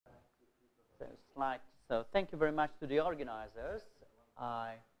slide. So thank you very much to the organizers.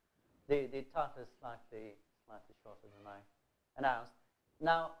 The talk is slightly shorter than I announced.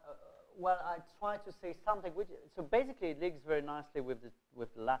 Now, well, I try to say something which, so basically it links very nicely with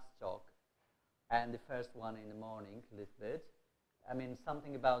the last talk and the first one in the morning a little bit. I mean,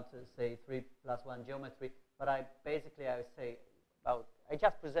 something about, say, 3+1 geometry, but I say about, I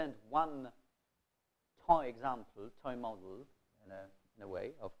just present one toy example, toy model, in a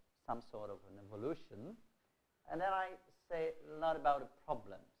way, of some sort of an evolution, and then I say a lot about the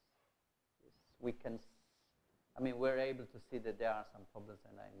problems. We can, I mean, we're able to see that there are some problems,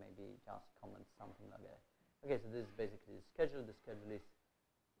 and I maybe just comment something like that. Okay, so this is basically the schedule. The schedule is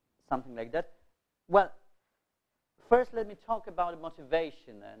something like that. Well, first let me talk about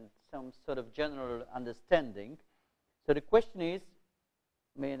motivation and some sort of general understanding. So the question is,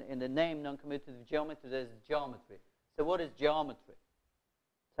 I mean, in the name non-commutative geometry, there's geometry. So what is geometry?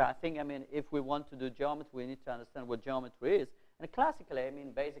 So I think, I mean, if we want to do geometry, we need to understand what geometry is. And classically, I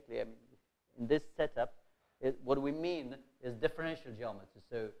mean, basically, I mean, in this setup, what we mean is differential geometry.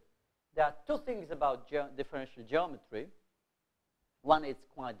 So there are two things about differential geometry. One, it's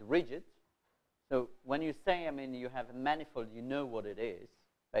quite rigid. So when you say, I mean, you have a manifold, you know what it is,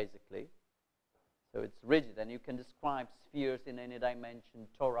 basically. So it's rigid, and you can describe spheres in any dimension,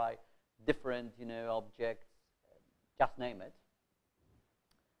 tori, different, objects, just name it.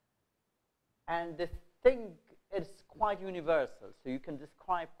 And the thing is quite universal, so you can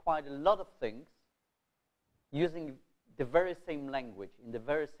describe quite a lot of things using the very same language, in the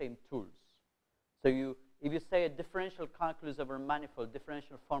very same tools. So if you say a differential calculus over a manifold,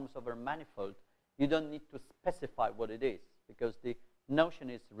 differential forms over a manifold, you don't need to specify what it is, because the notion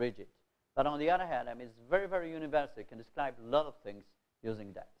is rigid. But on the other hand, I mean, it's very, very universal. You can describe a lot of things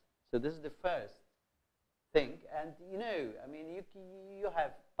using that. So this is the first thing. And, I mean, you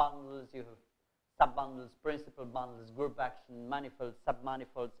have bundles, you have subbundles, principal bundles, group action, manifolds,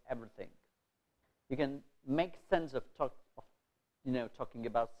 submanifolds, everything. You can make sense of talking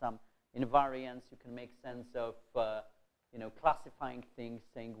about some invariants. You can make sense of, classifying things,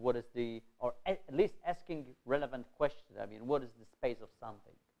 saying what is the, or at least asking relevant questions. I mean, what is the space of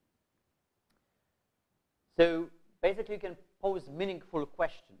something? So basically, you can pose meaningful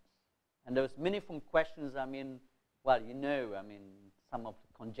questions. And those meaningful questions, I mean, well, I mean, some of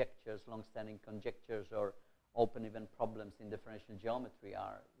the conjectures, long-standing conjectures, or open event problems in differential geometry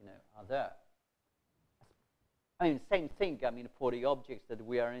are there. I mean, same thing, I mean, for the objects that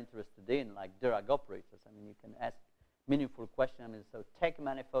we are interested in, like Dirac operators. I mean, you can ask meaningful questions. I mean, so take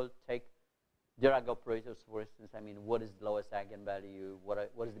manifold, take Dirac operators, for instance. I mean, what is the lowest eigenvalue?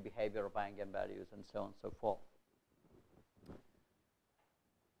 What is the behavior of eigenvalues, and so on and so forth.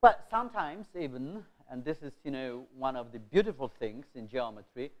 But sometimes even, and this is, one of the beautiful things in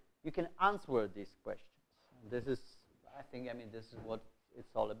geometry, you can answer these questions. And this is, I think, I mean, this is what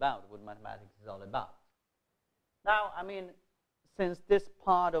it's all about, what mathematics is all about. Now, I mean, since this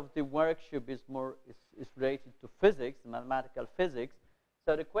part of the workshop is related to physics, mathematical physics,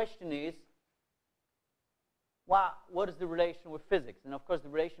 so the question is, well, what is the relation with physics? And of course, the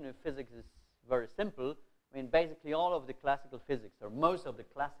relation with physics is very simple. I mean, basically all of the classical physics, or most of the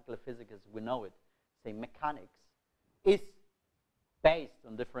classical physics as we know it, say mechanics, is based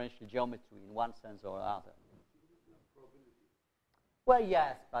on differential geometry in one sense or other. Well,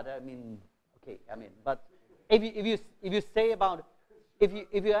 yes, but I mean, okay, I mean, but if you say about,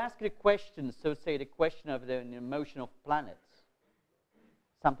 if you ask the question, so say the question of the motion of planets,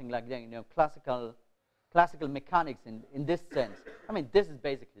 something like that, classical mechanics in this sense, I mean, this is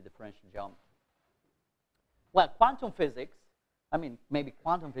basically differential geometry. Well, quantum physics, I mean, maybe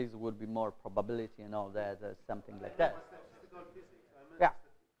quantum physics would be more probability and all that, something like that. Statistical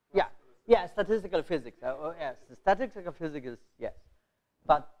physics. Yeah, statistical physics. Yes, statistical physics is, yes.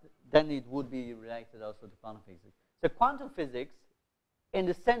 But then it would be related also to quantum physics. So quantum physics, in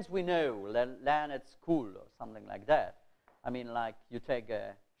the sense we know, learn at school or something like that, I mean, like you take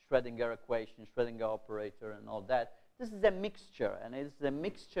a Schrödinger equation, Schrödinger operator and all that, this is a mixture, and it's a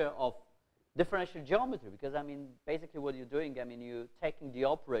mixture of differential geometry, because, I mean, basically what you're doing, I mean, you're taking the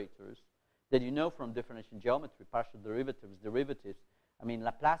operators that you know from differential geometry, partial derivatives, I mean,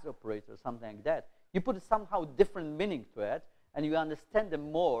 Laplace operator, something like that. You put somehow different meaning to it, and you understand them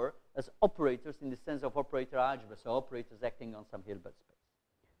more as operators in the sense of operator algebra, so operators acting on some Hilbert space.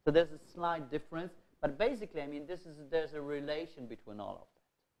 So there's a slight difference, but basically, I mean, there's a relation between all of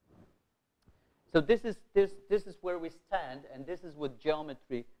that. So this is where we stand, and this is what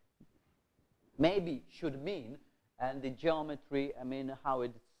geometry maybe should mean, and the geometry, I mean, how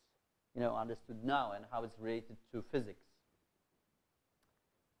it's understood now and how it's related to physics.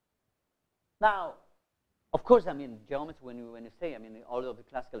 Now, of course, I mean, geometry, when you say, I mean, all of the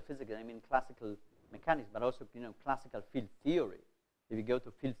classical physics, I mean, classical mechanics, but also, classical field theory. If you go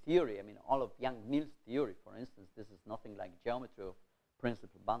to field theory, I mean, all of Young Mills theory, for instance, this is nothing like geometry of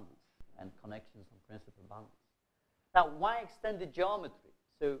principal bundles and connections on principal bundles. Now, why extended geometry?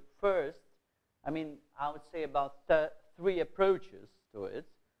 So first, I mean, I would say about 3 approaches to it.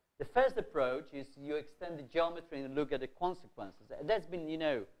 The first approach is you extend the geometry and look at the consequences. That's been,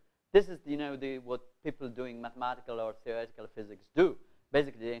 this is, what people doing mathematical or theoretical physics do.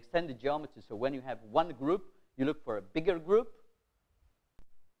 Basically, they extend the geometry. So when you have one group, you look for a bigger group.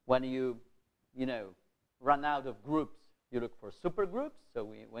 When you, run out of groups, you look for supergroups.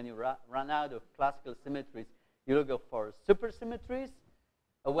 So when you run out of classical symmetries, you look for supersymmetries.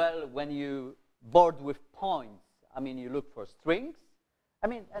 Well, when you bored with points, I mean, you look for strings. I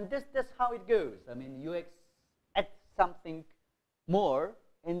mean, and that's how it goes. I mean, you add something more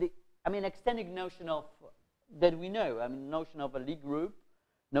in the, extending notion of, that we know. I mean, notion of a Lie group,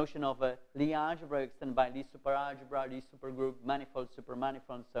 notion of a Lie algebra extended by Lie superalgebra, Lie supergroup, manifold,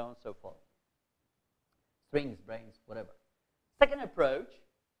 supermanifold, so on and so forth. Strings, brains, whatever. Second approach,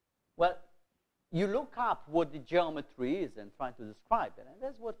 well, you look up what the geometry is and try to describe it. And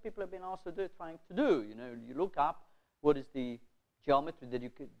that's what people have been also trying to do. You look up what is the geometry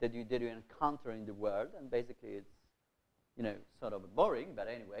that you encounter in the world, and basically it's, sort of boring, but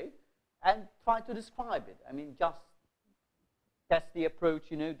anyway, and try to describe it. I mean, just that's the approach,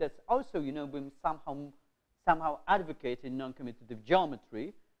 that's also, been somehow advocated in non-commutative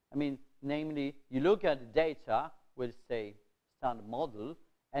geometry. I mean, namely, you look at the data with, say, standard model,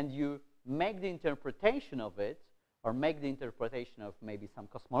 and you make the interpretation of it, or make the interpretation of maybe some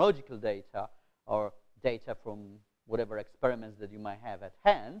cosmological data, or data from whatever experiments that you might have at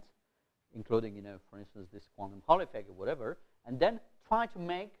hand, including, for instance, this quantum Hall effect or whatever, and then try to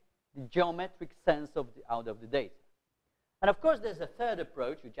make the geometric sense out of the data. And of course, there's a third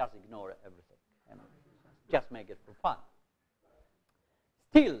approach. You just ignore everything and just make it for fun.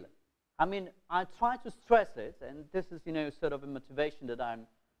 Still, I mean, I try to stress it, and this is, sort of a motivation that I'm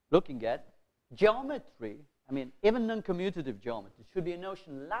looking at. Geometry, I mean, even non-commutative geometry should be a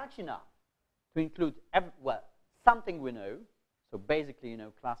notion large enough to include, something we know. So basically,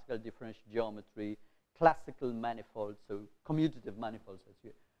 classical differential geometry, classical manifolds, so commutative manifolds,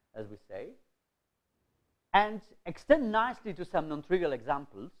 as we say. And extend nicely to some non-trivial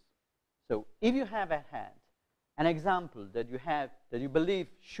examples. So if you have at hand an example that you believe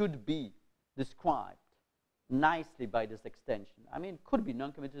should be described nicely by this extension, I mean, it could be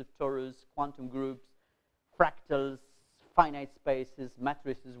non-commutative torus, quantum groups, fractals, finite spaces,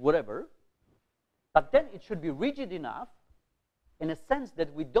 matrices, whatever. But then it should be rigid enough in a sense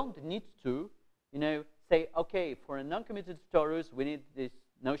that we don't need to, say, okay, for a non-commutative torus, we need this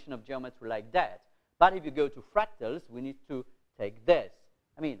notion of geometry like that. But if you go to fractals, we need to take this.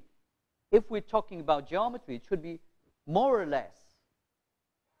 I mean, if we're talking about geometry, it should be more or less,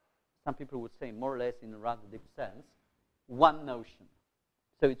 some people would say more or less in a rather deep sense, one notion.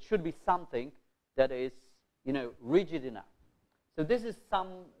 So it should be something that is, rigid enough. So this is some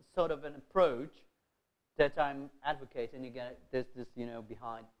sort of an approach that I'm advocating. Again, there's this,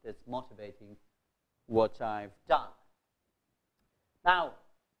 behind that's motivating what I've done. Now,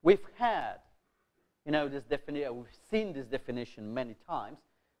 we've had, this definition. We've seen this definition many times.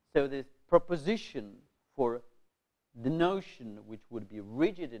 So this proposition for the notion which would be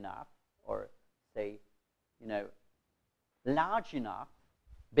rigid enough, or say, large enough,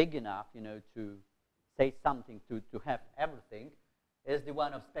 big enough, to say something, to have everything, is the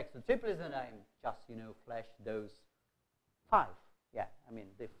one of spectral triples, and I just, flash those 5. Yeah, I mean,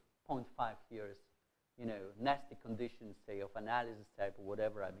 the 0.5 here is, nasty conditions, say, of analysis type or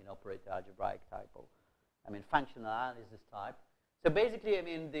whatever, I mean, operator algebraic type, or, I mean, functional analysis type. So basically, I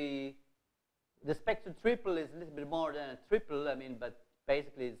mean, the spectral triple is a little bit more than a triple, I mean, but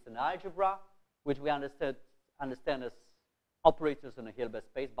basically it's an algebra, which we understand as operators in a Hilbert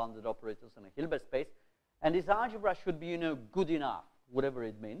space, bounded operators in a Hilbert space. And this algebra should be, good enough, whatever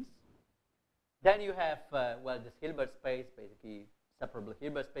it means. Then you have, this Hilbert space, basically separable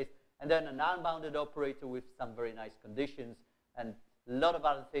Hilbert space, and then an unbounded operator with some very nice conditions, and a lot of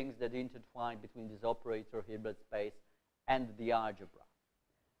other things that intertwine between this operator, Hilbert space, and the algebra.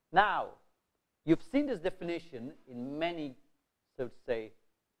 Now, you've seen this definition in many, so to say,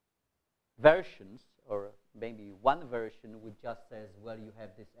 versions, or maybe one version which just says, well, you have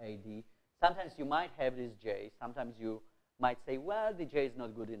this AD. Sometimes you might have this J. Sometimes you might say, well, the J is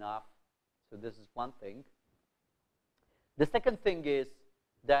not good enough. So this is one thing. The second thing is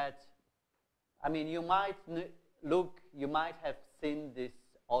that, I mean, you might have seen this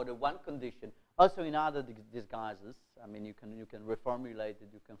order 1 condition. Also in other disguises, I mean, you can reformulate it,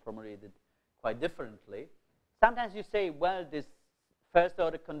 you can formulate it quite differently. Sometimes you say, well, this first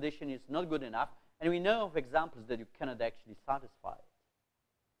order condition is not good enough, and we know of examples that you cannot actually satisfy it.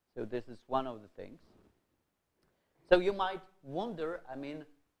 So this is one of the things. So you might wonder, I mean,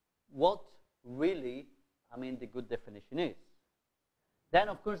 what really, I mean, the good definition is. Then,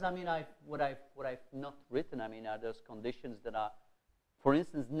 of course, I mean, what I've not written, I mean, are those conditions that are, for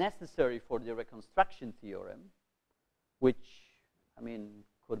instance, necessary for the reconstruction theorem, which, I mean,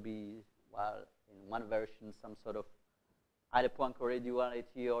 could be, well, in one version, some sort of either Poincare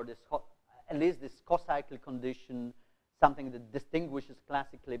duality or this, at least this co-cycle condition, something that distinguishes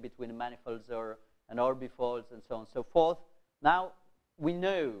classically between manifolds and orbifolds and so on and so forth. Now, we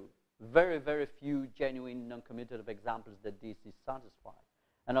know very, very few genuine non-commutative examples that this is satisfied.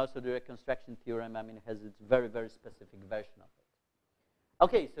 And also the reconstruction theorem, I mean, has its very, very specific version of it.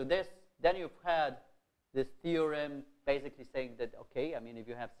 Okay, so then you've had this theorem basically saying that, okay, I mean, if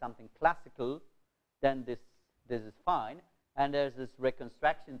you have something classical, then this is fine. And there's this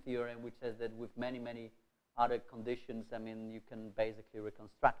reconstruction theorem which says that with many, many other conditions, I mean, you can basically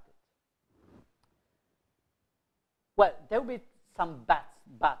reconstruct it. Well, there will be some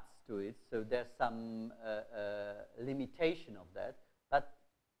buts to it, so there's some limitation of that. But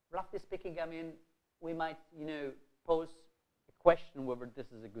roughly speaking, I mean, we might, pose a question whether this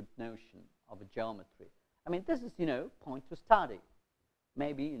is a good notion of a geometry. I mean, this is, point to study.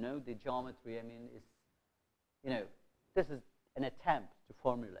 Maybe, the geometry, I mean, is, this is an attempt to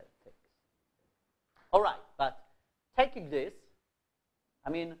formulate things. All right, but taking this, I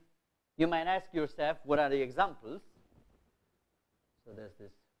mean, you might ask yourself, what are the examples? So there's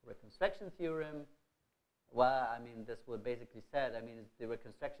this reconstruction theorem. Well, I mean, that's what basically said. I mean, the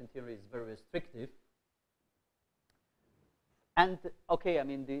reconstruction theory is very restrictive. And, okay, I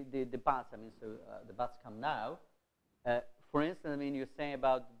mean, the buts, I mean, so the buts come now. For instance, I mean, you're saying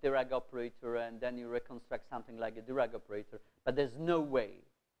about Dirac operator, and then you reconstruct something like a Dirac operator, but there's no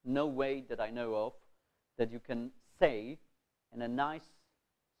way that I know of that you can say in a nice,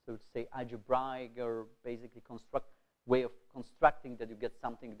 so to say, algebraic or basically way of constructing that you get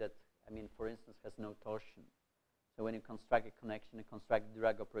something that, I mean, for instance, has no torsion. So when you construct a connection and construct a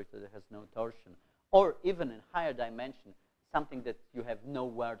Dirac operator that has no torsion, or even in higher dimension, something that you have no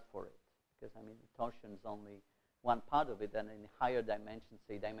word for it, because, I mean, the torsion is only one part of it, and in higher dimensions,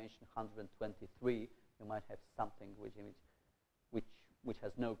 say dimension 123, you might have something which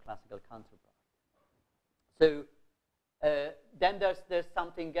has no classical counterpart. So then there's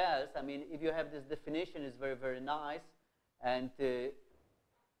something else. I mean, if you have this definition, it's very, very nice, and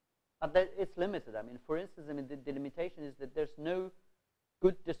but it's limited. I mean, for instance, I mean, the limitation is that there's no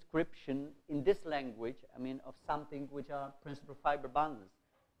good description in this language, I mean, of something which are principal fiber bundles.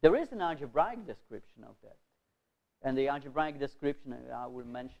 There is an algebraic description of that. And the algebraic description I will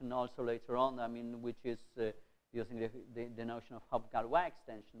mention also later on, I mean, which is using the notion of Hopf-Galois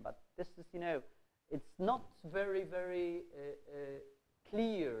extension. But this is, it's not very, very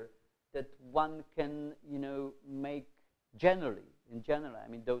clear that one can, make generally, in general, I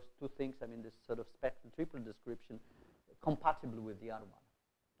mean, those two things, I mean, this sort of spectral triple description compatible with the other one.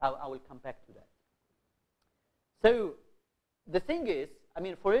 I will come back to that. So the thing is, I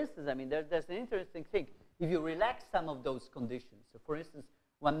mean, for instance, I mean, there's an interesting thing. If you relax some of those conditions, so for instance,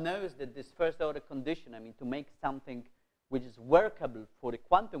 one knows that this first order condition, I mean, to make something which is workable for the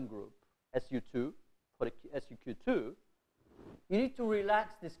quantum group, SU2, for the SUQ2, you need to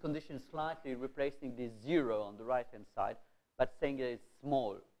relax this condition slightly, replacing the 0 on the right-hand side, but saying that it's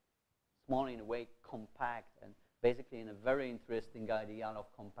small in a way, compact, and basically in a very interesting ideal of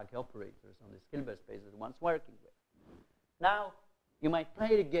compact operators on this Hilbert space that one's working with. Now, you might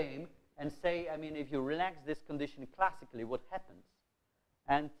play the game and say, I mean, if you relax this condition classically, what happens?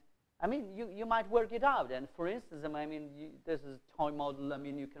 And, I mean, you might work it out. And, for instance, I mean, this is a toy model. I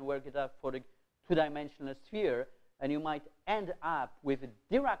mean, you can work it out for the two-dimensional sphere, and you might end up with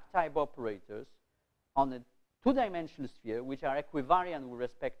Dirac-type operators on a two-dimensional sphere, which are equivariant with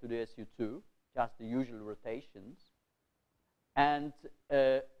respect to the SU2, just the usual rotations, and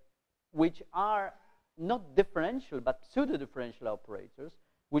which are not differential, but pseudo-differential operators,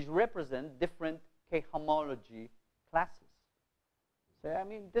 which represent different K-homology classes. So, I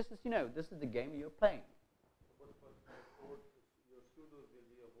mean, this is, this is the game you're playing. But your pseudos will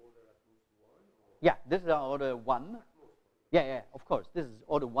be of order at most 1? Or? Yeah, this is order 1. Yeah, of course. This is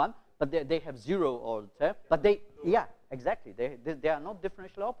order 1, but they have 0 order. But they, yeah, exactly. They are not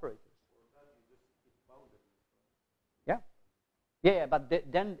differential operators. Yeah, but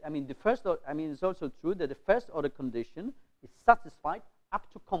then, I mean, the first order, I mean, it's also true that the first order condition is satisfied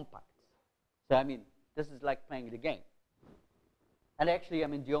up to compacts. So I mean, this is like playing the game. And actually, I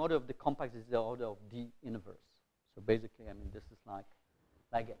mean, the order of the compacts is the order of the inverse. So basically, I mean, this is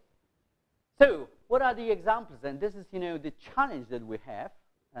like it. So what are the examples? And this is, the challenge that we have.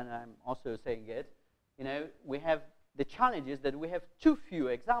 And I'm also saying it. We have the challenge is that we have too few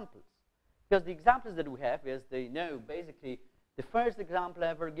examples. Because the examples that we have is basically the first example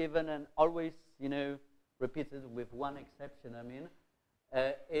ever given and always, repeated with one exception, I mean,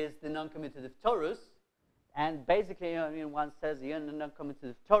 is the non-commutative torus. And basically, one says you're in the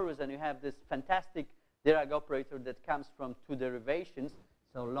non-commutative torus, and you have this fantastic Dirac operator that comes from two derivations,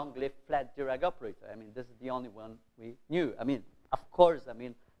 so long-lived flat Dirac operator. I mean, this is the only one we knew. I mean, of course,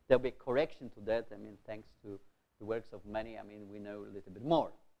 there'll be a correction to that. I mean, thanks to the works of many, we know a little bit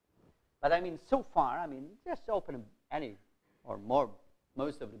more. But so far, just open any or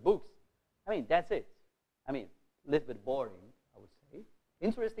most of the books. That's it. A little bit boring, I would say.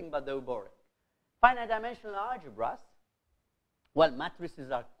 Interesting, but though boring. Finite dimensional algebras. Well,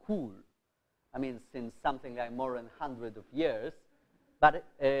 matrices are cool. Since something like more than 100 of years. But,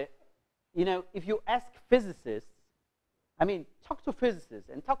 if you ask physicists, talk to physicists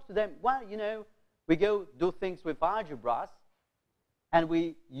and talk to them, well, we go do things with algebras, and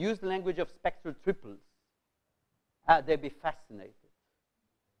we use the language of spectral triples. They'd be fascinated.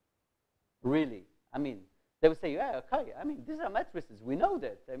 Really. They would say, yeah, okay, these are matrices. We know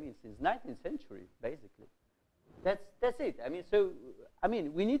that, since 19th century, basically. That's it.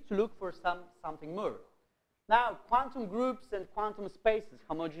 We need to look for something more. Now, quantum groups and quantum spaces,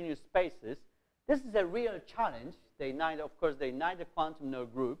 homogeneous spaces, this is a real challenge. Of course, they're neither quantum nor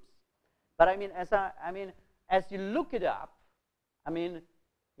groups. But as you look it up, when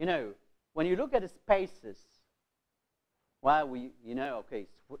you look at the spaces, well, okay,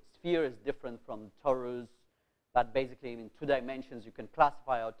 sphere is different from torus, but basically in 2 dimensions you can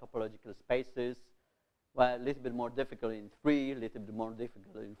classify our topological spaces. Well, a little bit more difficult in 3, a little bit more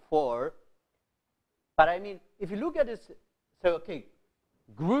difficult in 4. But if you look at this, so okay,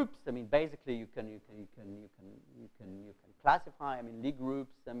 groups. Basically you can classify. Lie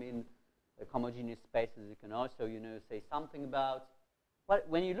groups. Homogeneous spaces. You can also say something about. But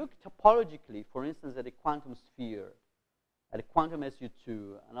when you look topologically, for instance, at a quantum sphere, at a quantum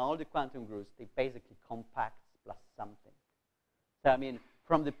SU2, and all the quantum groups, they basically compacts plus something. So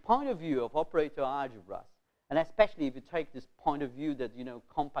from the point of view of operator algebras, and especially if you take this point of view that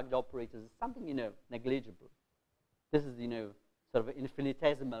compact operators is something negligible. This is sort of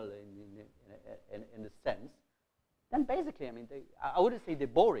infinitesimal in a sense. Then basically, I wouldn't say they're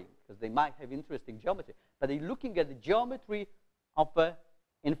boring because they might have interesting geometry, but they're looking at the geometry of a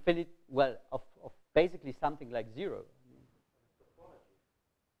infinite, well, of basically something like 0.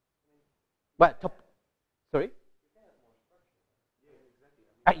 Well, sorry.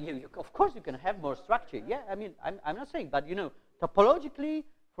 Of course, you can have more structure. Yeah, I'm not saying, but topologically,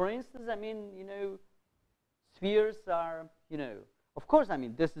 for instance, spheres are, of course,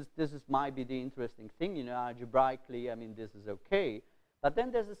 this is might be the interesting thing, algebraically, this is okay, but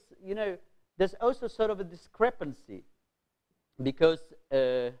then there's this, there's also sort of a discrepancy, because,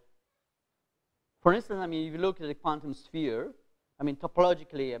 for instance, if you look at the quantum sphere,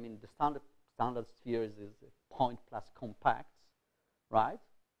 topologically, the standard sphere is a point plus compacts, right?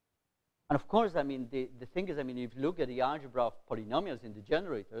 And of course, the thing is, if you look at the algebra of polynomials in the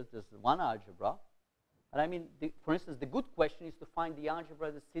generators, there's one algebra. And for instance, the good question is to find the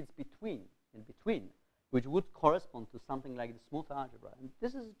algebra that sits in between, which would correspond to something like the smooth algebra. And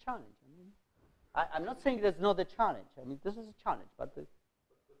this is a challenge. I'm not saying that's not a challenge. This is a challenge, but you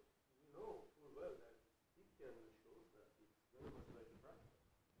know full well that deep theory shows that it's very much like a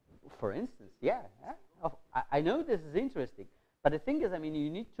practice. For instance, yeah. I know this is interesting. But the thing is, you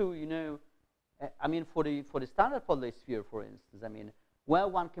need to, for the standard Podley sphere, for instance, where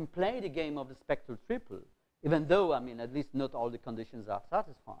one can play the game of the spectral triple, even though, at least not all the conditions are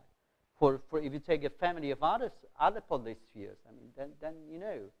satisfied. For if you take a family of other Podley spheres, then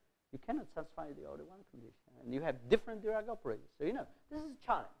you cannot satisfy the other one condition, and you have different Dirac operators. So this is a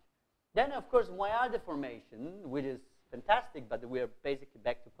challenge. Then, of course, YR deformation, which is fantastic, but we are basically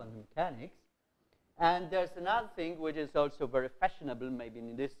back to quantum mechanics. And there's another thing which is also very fashionable, maybe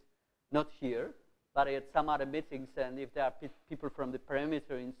in this, not here, but at some other meetings, and if there are people from the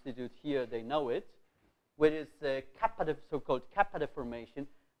Perimeter Institute here, they know it, which is so-called kappa deformation,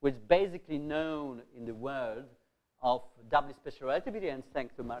 which is basically known in the world of doubly special relativity, and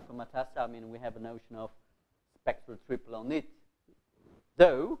thanks to Marco Matassa, we have a notion of spectral triple on it.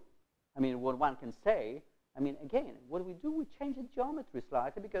 Though, what one can say, again, what we do, we change the geometry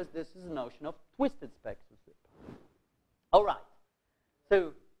slightly because this is a notion of twisted spectral triple. All right.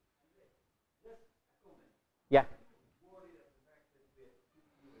 So, yeah.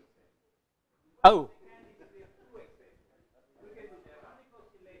 Oh.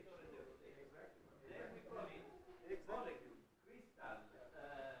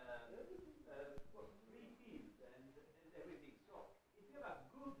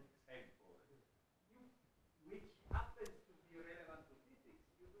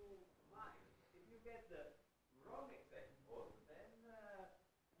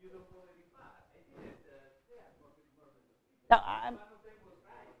 No, I'm,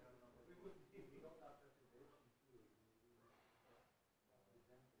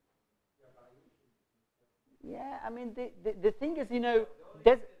 yeah, I mean, the thing is,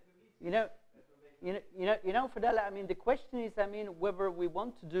 there's, you know, Fidel, I mean, the question is, I mean, whether we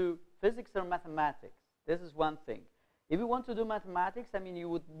want to do physics or mathematics. This is one thing. If you want to do mathematics, I mean,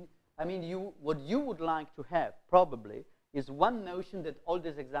 what you would like to have probably is one notion that all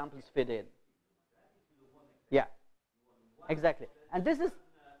these examples fit in. Yeah, exactly. And this is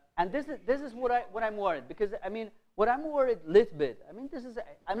what I'm worried, because I mean, what I'm worried a little bit. I mean,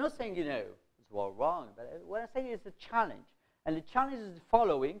 I'm not saying it's all wrong, but what I'm saying is a challenge, and the challenge is the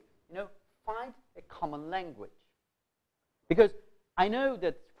following. Find a common language, because I know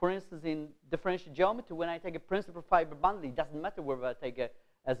that, for instance, in differential geometry, when I take a principal fiber bundle, it doesn't matter whether I take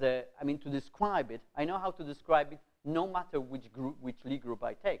to describe it. I know how to describe it, no matter which Lie group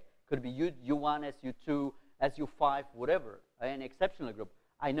I take. Could be U1, SU2, SU5, whatever, an exceptional group.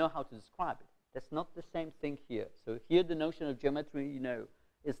 I know how to describe it. That's not the same thing here. So here the notion of geometry,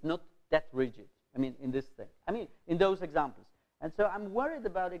 is not that rigid. I mean, in this thing. I mean, in those examples. And so I'm worried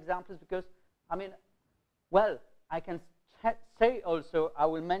about examples because, I mean, well, I can say also, I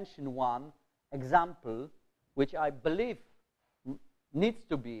will mention one example which I believe needs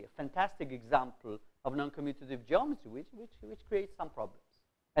to be a fantastic example of non-commutative geometry, which creates some problems.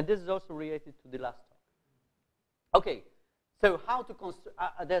 And this is also related to the last talk. Okay, so how to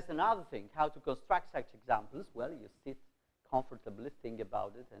construct, there's another thing, how to construct such examples. Well, you sit comfortably, think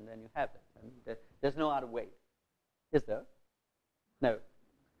about it, and then you have it. And there's no other way. Is there? No.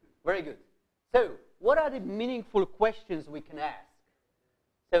 Very good. So, what are the meaningful questions we can ask?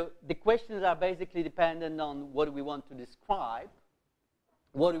 So, the questions are basically dependent on what we want to describe,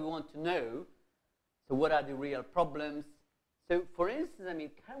 what we want to know. So, what are the real problems? So, for instance, I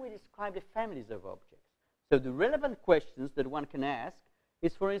mean, can we describe the families of objects? So, the relevant questions that one can ask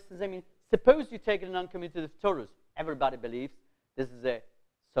is, for instance, I mean, suppose you take a non-commutative torus. Everybody believes this is a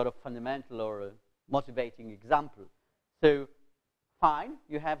sort of fundamental or a motivating example. So, fine,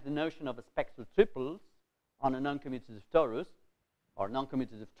 you have the notion of a spectral triples on a non-commutative torus or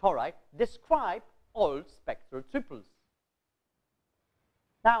non-commutative tori. Describe all spectral triples.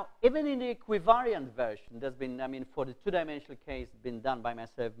 Now, even in the equivariant version, there's been, I mean, for the two-dimensional case, been done by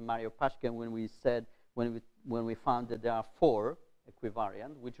myself, Mario Pashkin, when we found that there are 4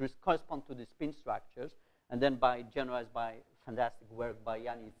 equivariant, which correspond to the spin structures, and then generalized by fantastic work by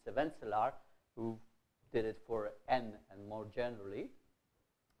Yannis Sevencelar, who did it for N and more generally.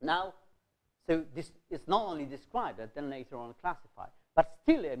 Now, so this is not only described, but then later on classified. But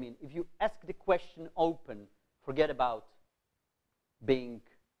still, I mean, if you ask the question open, forget about being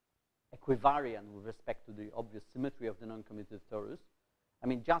equivariant with respect to the obvious symmetry of the non-commutative torus. I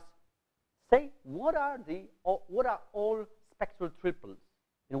mean, just say what are all spectral triples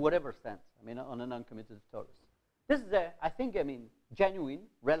in whatever sense. I mean, on a non-commutative torus. This is I think, I mean, genuine,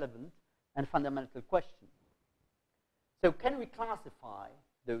 relevant, and fundamental question. So, can we classify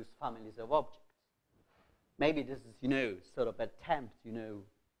those families of objects? Maybe this is, sort of attempt,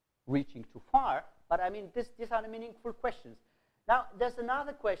 reaching too far. But I mean, these are the meaningful questions. Now, there's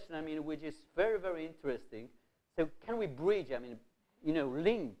another question, I mean, which is very, very interesting. So, can we bridge, I mean,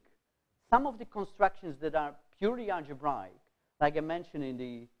 link some of the constructions that are purely algebraic, like I mentioned in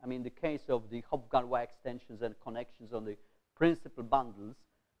the case of the Hopf-Galois extensions and connections on the principal bundles,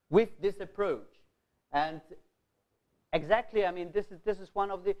 with this approach. And exactly, I mean, this is one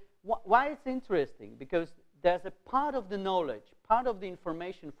of the why it's interesting, because there's a part of the knowledge, part of the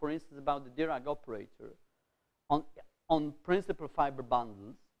information, for instance, about the Dirac operator on principal fiber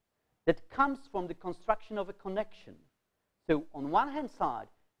bundles that comes from the construction of a connection. So on one hand side,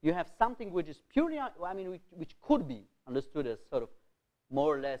 you have something which is purely, I mean, which could be understood as sort of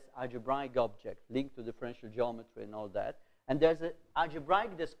more or less algebraic object linked to differential geometry and all that. And there's an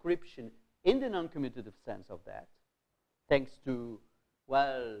algebraic description in the non-commutative sense of that, thanks to,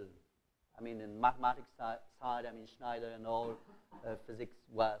 well, I mean, in mathematics side, I mean, Schneider and all, physics,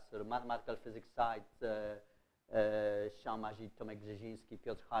 well, sort of mathematical physics side, Jean-Magid, Tomek Brzezinski,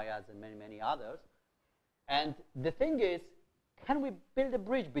 Piotr Hayas, and many, many others. And the thing is, can we build a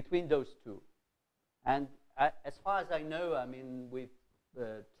bridge between those two? And as far as I know, I mean, we've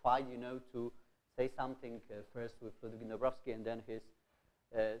tried, to say something first with Ludwig Dąbrowski and then his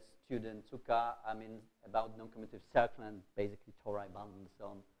student Zuka, I mean, about non-commutative circle and basically tori bundles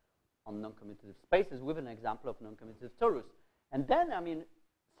on non-commutative spaces with an example of non-commutative torus. And then, I mean,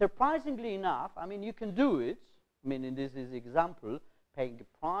 surprisingly enough, I mean, you can do it. I mean, in this example, paying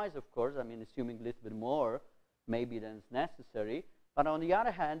a price, of course, I mean, assuming a little bit more, maybe than is necessary. But on the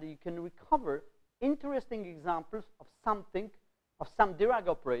other hand, you can recover interesting examples of some Dirac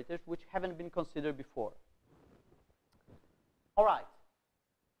operators which haven't been considered before. All right.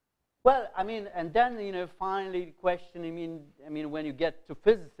 Well, I mean, and then, finally the question, I mean, when you get to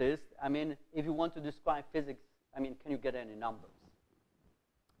physicists, I mean, if you want to describe physics, I mean, can you get any numbers?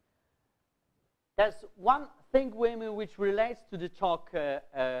 There's one thing, which relates to the talk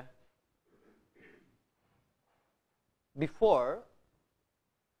before.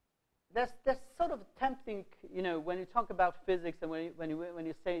 There's sort of tempting, when you talk about physics and when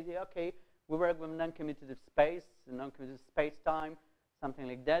you say, okay, we work with non-commutative space, non-commutative space-time, something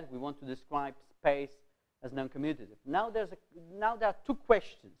like that. We want to describe space as non-commutative. Now there are two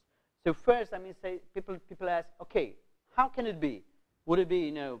questions. So first, I mean, say people ask, okay, how can it be? Would it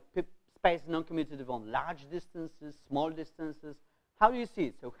be, space non-commutative on large distances, small distances? How do you see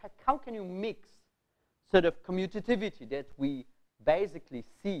it? So how can you mix sort of commutativity that we basically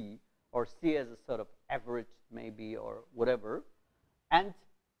see or see as a sort of average maybe or whatever, and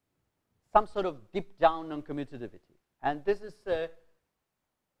some sort of deep down non-commutativity? And this is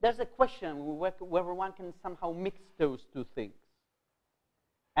there's a question whether one can somehow mix those two things.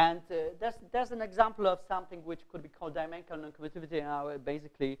 And there's an example of something which could be called dimensional non-commutativity, and I will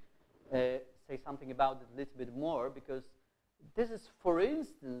basically say something about it a little bit more, because this is, for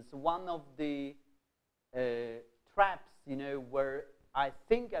instance, one of the traps, where I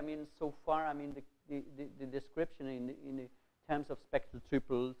think, I mean, so far, I mean, the description in the terms of spectral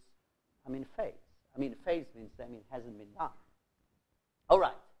triples, I mean, phase. I mean, phase means, I mean, hasn't been done. All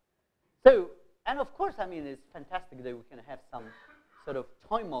right. So, and of course, I mean, it's fantastic that we can have some sort of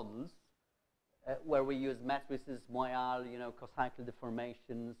toy models where we use matrices, Moyal, cocycle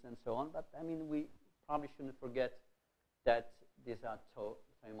deformations, and so on. But, I mean, we probably shouldn't forget that these are toy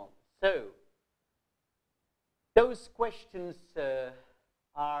models. So, those questions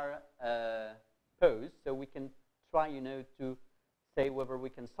are posed, so we can try, to say whether we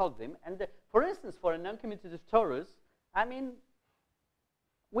can solve them. And for instance, for a non-commutative torus, I mean,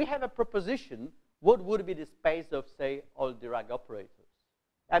 we have a proposition. What would be the space of, say, all Dirac operators?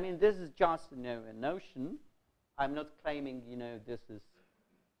 I mean, this is just, a notion. I'm not claiming, this is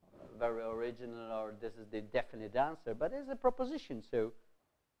very original or this is the definite answer, but it's a proposition. So,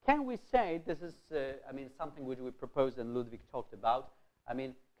 can we say this is, I mean, something which we proposed and Ludwig talked about? I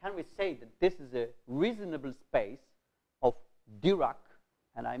mean, can we say that this is a reasonable space of Dirac,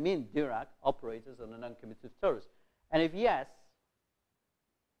 and I mean Dirac operators on a non-commutative torus? And if yes,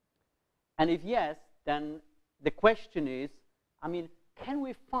 then the question is, I mean, can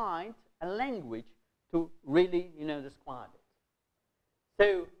we find a language to really, describe it?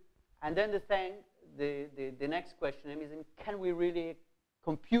 So, and then the next question is, can we really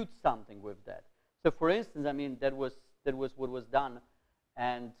compute something with that? So, for instance, I mean, that was what was done,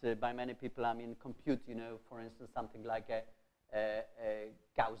 and by many people, I mean, compute, for instance, something like a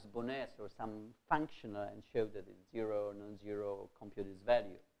Gauss-Bonnet or some function and show that it's zero or non-zero, or compute its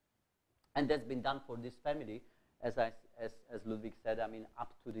value. And that's been done for this family, as Ludwig said, I mean,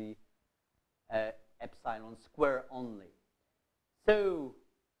 up to the epsilon square only. So,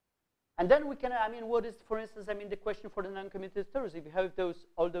 and then we can, I mean, what is, for instance, I mean, the question for the non-commutative torus? If you have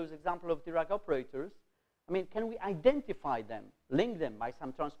all those examples of Dirac operators, I mean, can we identify them, link them by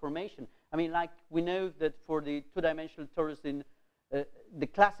some transformation? I mean, like we know that for the two-dimensional torus in the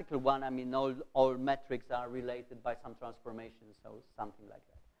classical one, I mean, all metrics are related by some transformation, so something like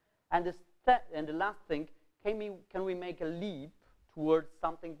that. And the last thing, can we make a leap towards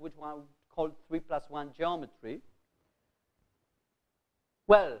something which one called 3+1 geometry?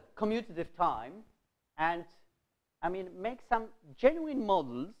 Well, commutative time, and I mean, make some genuine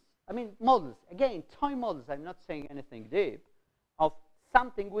models. I mean, models, again, toy models, I'm not saying anything deep, of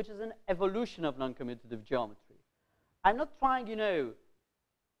something which is an evolution of non-commutative geometry. I'm not trying,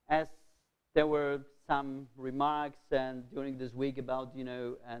 as there were some remarks and during this week about,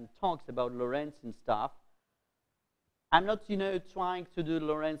 and talks about Lorentzian stuff. I'm not, trying to do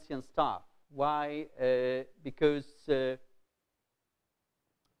Lorentzian stuff. Why? Because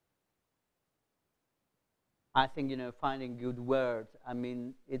I think, finding good words, I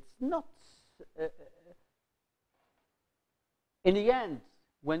mean, it's not, in the end,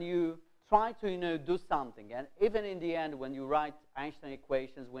 when you try to do something, and even in the end, when you write Einstein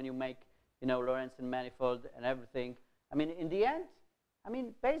equations, when you make Lorentzian manifold and everything, I mean, in the end, I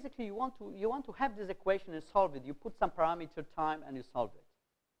mean, basically, you want to have this equation and solve it. You put some parameter time and you solve it.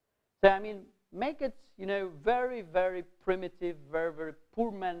 So I mean, make it very, very primitive, very, very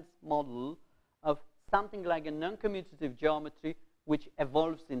poor man's model of something like a non-commutative geometry which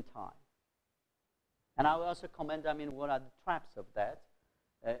evolves in time. And I will also comment, I mean, what are the traps of that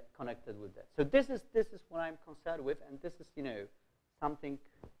connected with that. So this is what I'm concerned with, and this is something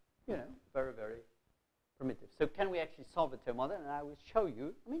very, very primitive. So can we actually solve a term model? And I will show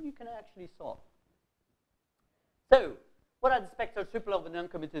you. I mean, you can actually solve. So what are the spectral triple of a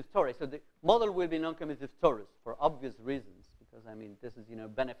non-commutative torus? So the model will be non-commutative torus for obvious reasons, because I mean this is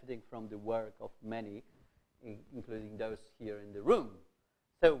benefiting from the work of many, including those here in the room.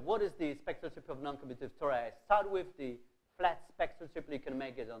 So what is the spectral triple of non-commutative torus? I start with the flat spectral triple. You can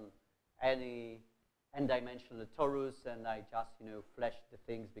make it on any n-dimensional torus, and I just flash the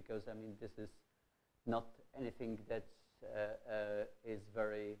things because I mean this is not anything that is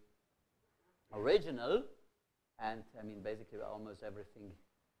very original, and I mean basically almost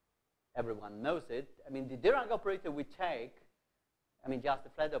everyone knows it. I mean the Dirac operator we take, I mean just the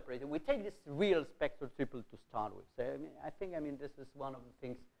flat operator, we take this real spectral triple to start with. So I think this is one of the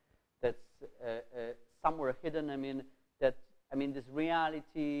things that's somewhere hidden. I mean this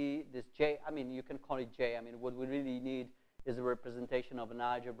reality, this J. I mean you can call it J. I mean what we really need is a representation of an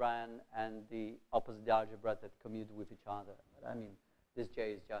algebra and the opposite algebra that commute with each other. But I mean, this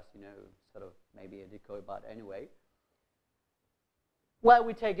J is just, sort of maybe a decoy, but anyway. Well,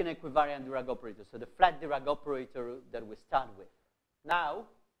 we take an equivariant Dirac operator, so the flat Dirac operator that we start with. Now,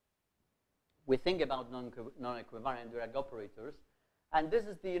 we think about non-equivariant Dirac operators, and this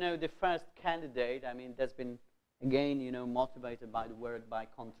is the first candidate. I mean, that's been again, motivated by the work by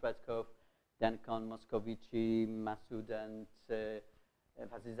Kondratiev, then Moscovici, Massoud, and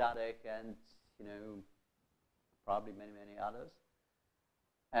Vasizadeh, and probably many, many others.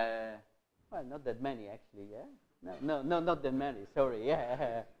 Well, not that many actually. Yeah, no, not that many. Sorry.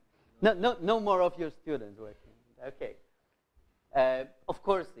 Yeah, no more of your students working. Okay. Of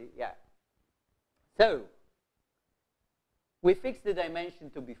course, yeah. So we fixed the dimension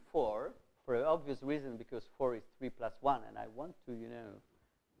to be 4 for an obvious reason, because 4 is 3 plus 1, and I want to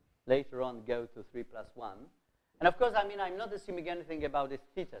later on go to 3 plus 1. And of course, I mean, I'm not assuming anything about this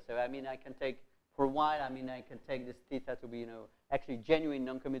theta. So I mean, I can take, for a while, I mean, I can take this theta to be, actually genuine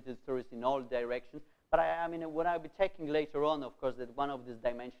non-commutative torus in all directions. But I mean, what I'll be taking later on, of course, that one of these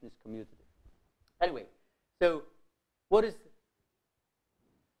dimensions is commutative. Anyway, so what is,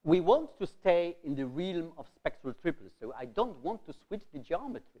 we want to stay in the realm of spectral triples. So I don't want to switch the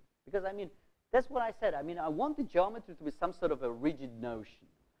geometry, because I mean, that's what I said. I mean, I want the geometry to be some sort of a rigid notion.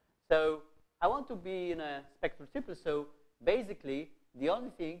 So I want to be in a spectral triple. So basically, the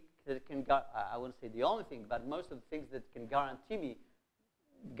only thing that can, I won't say the only thing, but most of the things that can guarantee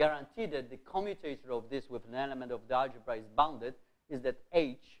that the commutator of this with an element of the algebra is bounded is that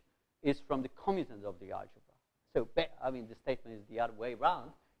H is from the commutant of the algebra. So I mean, the statement is the other way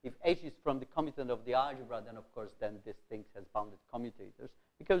around. If H is from the commutant of the algebra, then of course, then this thing has bounded commutators,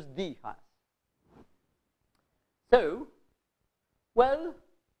 because D has. So, well,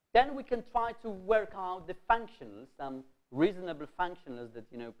 then we can try to work out the functionals, some reasonable functionals that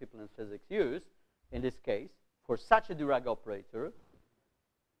people in physics use, in this case, for such a Dirac operator,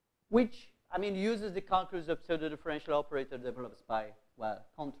 which, I mean, uses the calculus of pseudo-differential operator developed by, well,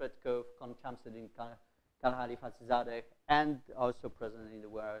 Kondratiev, Kon-Shamsuddin, Kalhari Vasizadeh, and also present in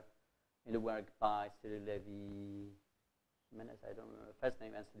the work by Cyril Levy, Jimenez, I don't remember the first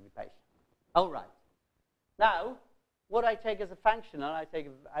name, and Sylvie Page. All right. Now, what I take as a functional,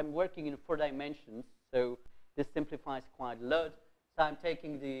 I'm working in 4 dimensions, so this simplifies quite a lot. So I'm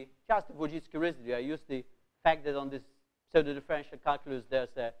taking just the Wojcicki residue. I use the fact that on this pseudo-differential calculus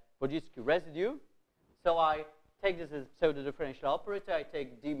there's a Wojcicki residue. So I take this as pseudo-differential operator. I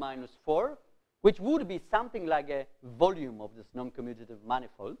take D minus 4, which would be something like a volume of this non-commutative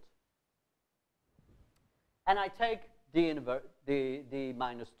manifold. And I take D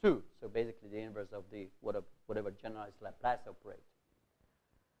minus 2, so basically the inverse of the whatever generalized Laplace operator.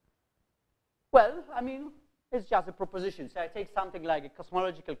 Well, I mean, it's just a proposition. So I take something like a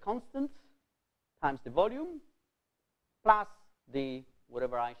cosmological constant times the volume plus the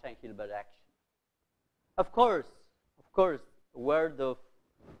whatever Einstein-Hilbert action. Of course, a word of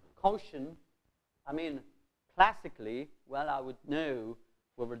caution. I mean, classically, well, I would know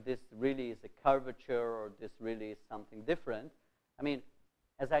whether this really is a curvature or this really is something different. I mean,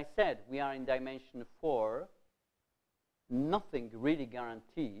 as I said, we are in dimension 4. nothing really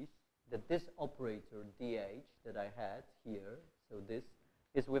guarantees that this operator dh that I had here, so this,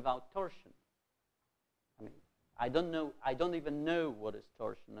 is without torsion. I mean, I don't even know what is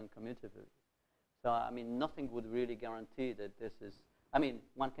torsion non-commutative. So, I mean, nothing would really guarantee that this is, I mean,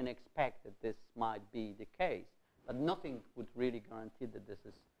 one can expect that this might be the case, but nothing would really guarantee that this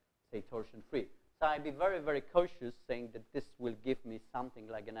is, say, torsion-free. So I'd be very, very cautious saying that this will give me something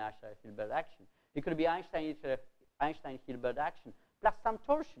like an Einstein-Hilbert action. It could be Einstein-Hilbert action plus some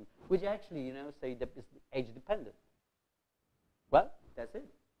torsion, which actually, you know, say that is age-dependent. Well, that's it.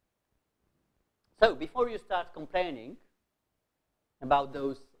 So before you start complaining about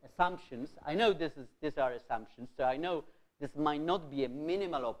those assumptions, I know these are assumptions, so I know this might not be a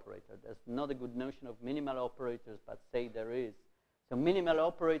minimal operator. There's not a good notion of minimal operators, but say there is. So minimal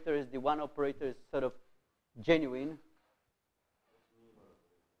operator is the one operator is sort of genuine.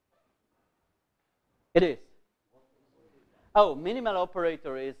 It is. Oh, minimal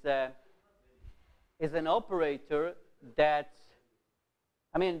operator is an operator that,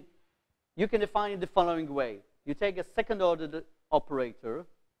 I mean, you can define it the following way. You take a second-order operator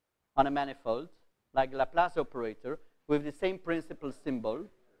on a manifold, like Laplace operator, with the same principal symbol.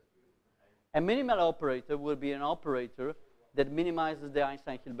 A minimal operator will be an operator that minimizes the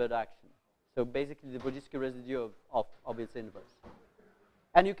Einstein-Hilbert action. So basically the Wojcicki residue of its inverse.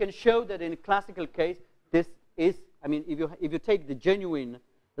 And you can show that in a classical case, this is, I mean, if you take the genuine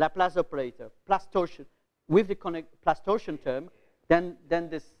Laplace operator plus torsion with the plus torsion term, then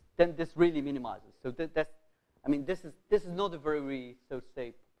this really minimizes. So that's, I mean, this is not a very, so to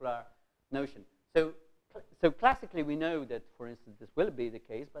say, popular notion. So classically we know that, for instance, this will be the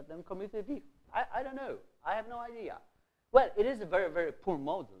case, but then commutative, I don't know. I have no idea. Well, it is a very, very poor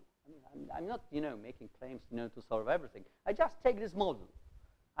model. I mean, I'm not, you know, making claims, you know, to solve everything. I just take this model.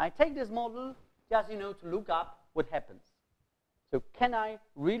 I take this model just, you know, to look up what happens. So can I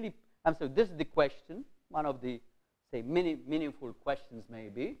really, so this is the question, one of the, say, meaningful questions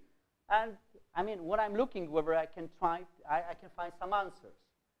maybe. And I mean, what I'm looking, whether I can try, I can find some answers.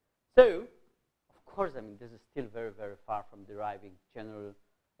 So, of course, I mean, this is still very, very far from deriving general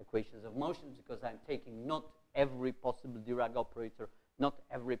equations of motion, because I'm taking not every possible Dirac operator, not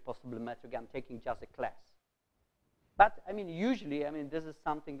every possible metric. I'm taking just a class. But I mean, usually, I mean, this is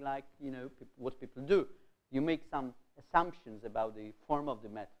something like, you know, what people do. You make some assumptions about the form of the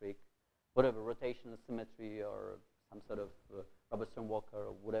metric, whatever, rotational symmetry or some sort of Robertson-Walker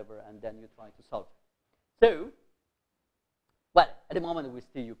or whatever, and then you try to solve it. So, well, at the moment we're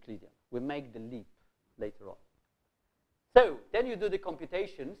still Euclidean. We make the leap later on. So then you do the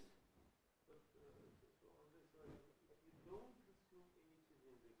computations.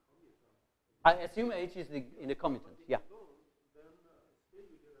 I assume H is in the commutant, yeah.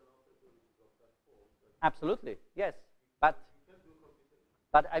 Absolutely, yes. But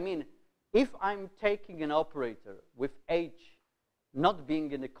I mean, if I'm taking an operator with H not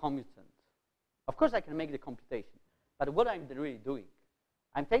being in the commutant, of course I can make the computation. But what I'm really doing,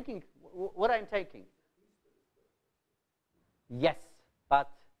 I'm taking, what I'm taking. Yes, but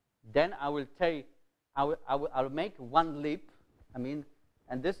then I will take, I'll make one leap, I mean,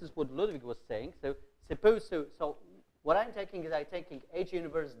 and this is what Ludwig was saying. So suppose, so what I'm taking is I'm taking H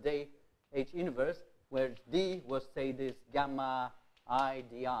inverse D H inverse, where D was, say, this gamma I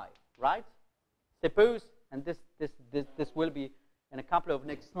di, right? Suppose, and this will be in a couple of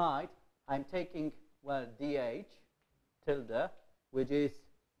next slides, I'm taking, well, dH tilde, which is,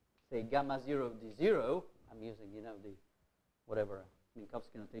 say, gamma 0 d0. I'm using, you know, the whatever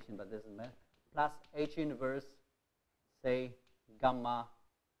Minkowski notation, but doesn't matter. Plus H inverse, say, gamma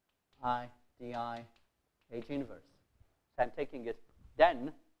I di H inverse. So I'm taking it.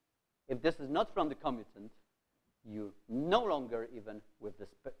 Then, if this is not from the commutant, you no longer even with the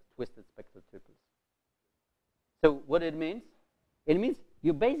twisted spectral triples. So what it means? It means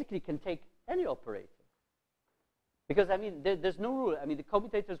you basically can take any operator. Because, I mean, there's no rule. I mean, the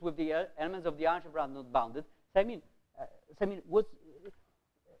commutators with the elements of the algebra are not bounded. So, I mean,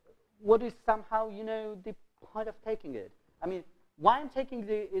 what is somehow, you know, the point of taking it? I mean, why I'm taking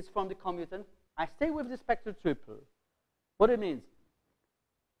is from the commutant. I stay with the spectral triple. What it means?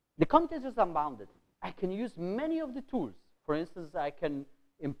 The commutators are bounded. I can use many of the tools. For instance, I can,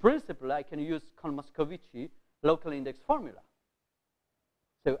 in principle, I can use Kolmogorov local index formula.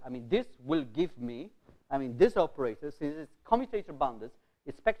 So, I mean, this will give me, I mean, this operator, since it's commutator bounded,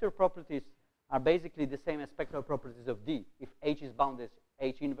 its spectral properties are basically the same as spectral properties of D. If H is bounded,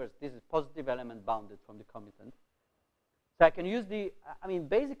 H inverse, this is positive element bounded from the commutant. So I can use the, I mean,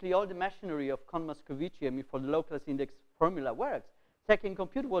 basically all the machinery of Kolmogorov, I mean, for the localist index formula works. So I can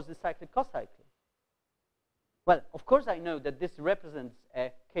compute what's the cyclic cocycle. Well, of course I know that this represents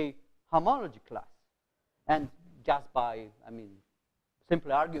a K homology class. And just by,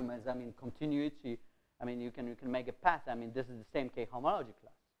 simple arguments, continuity, you can make a path. This is the same K homology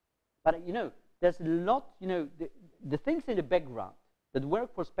class. But, there's a lot, the things in the background that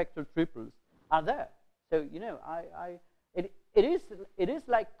work for spectral triples are there. So, it is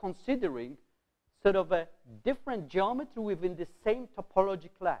like considering sort of a different geometry within the same topology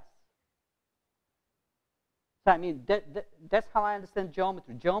class. So, that's how I understand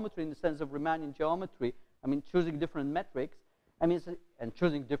geometry. Geometry in the sense of Riemannian geometry, choosing different metrics, and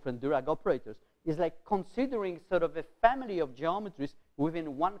choosing different Dirac operators, is like considering sort of a family of geometries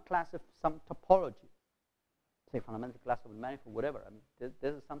within one class of some topology. Say fundamental class of manifold, whatever. This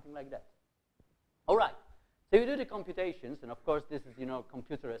is something like that. All right. So you do the computations, and of course this is,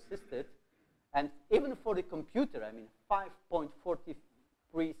 computer assisted. And even for the computer,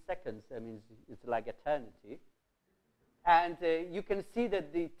 5.43 seconds, it's like eternity. And you can see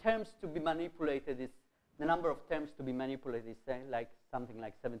that the terms to be manipulated is, the number of terms to be manipulated is like something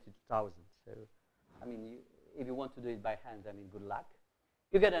like 72,000. So, if you want to do it by hand, good luck.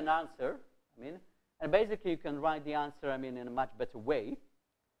 You get an answer, and basically you can write the answer, in a much better way.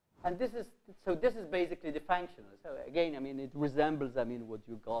 And this is basically the functional. So again, it resembles, what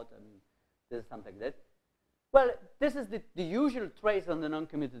you got. This is something like that. Well, this is the usual trace on the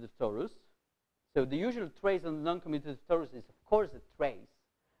non-commutative torus. So the usual trace on the non-commutative torus is, of course, a trace.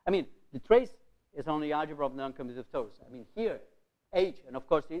 The trace is on the algebra of the non-commutative torus. Here, H, and of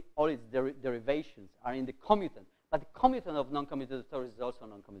course, all its derivations are in the commutant. But the commutant of non-commutative torus is also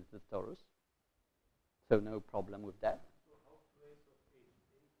non-commutative torus. So no problem with that. So how trace of H is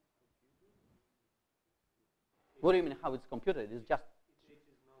computed? What do you mean how it's computed? It's just... H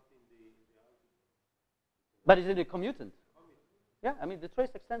is not in the algebra. But it's in the commutant. Yeah, the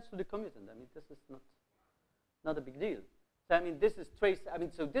trace extends to the commutant. This is not a big deal. So, this is trace,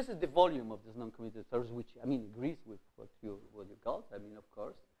 so this is the volume of this non-commutative torus, which, agrees with what you got, of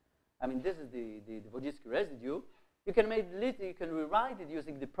course. This is the Wojcicki residue. You can you can rewrite it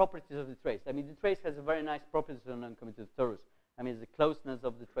using the properties of the trace. The trace has a very nice properties on non-commutative torus. The closeness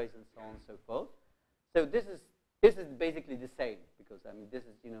of the trace and so on and so forth. So this is basically the same, because, this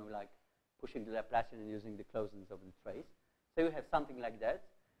is, like pushing the Laplacian and using the closeness of the trace. So you have something like that.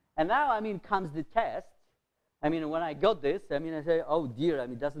 And now, comes the test. When I got this, I say, oh dear,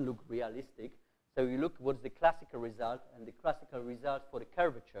 it doesn't look realistic. So you look what's the classical result, and the classical result for the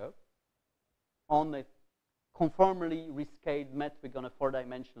curvature on a conformally rescaled metric on a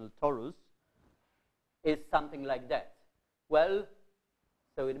 4-dimensional torus is something like that. Well,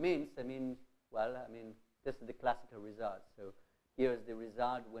 so it means, this is the classical result. So here is the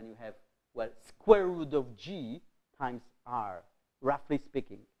result when you have, square root of G times R, roughly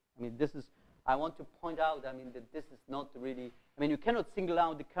speaking. This is, I want to point out, that this is not really, you cannot single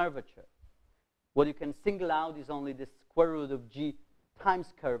out the curvature. What you can single out is only the square root of G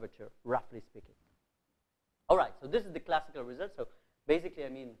times curvature, roughly speaking. All right, so this is the classical result. So basically, it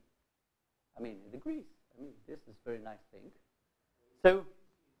agrees. This is a very nice thing. So,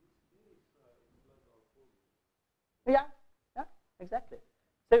 yeah, exactly.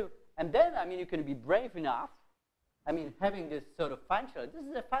 So, and then, you can be brave enough, having this sort of functional. This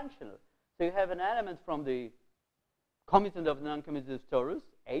is a functional. So you have an element from the commutant of the non-commutative torus,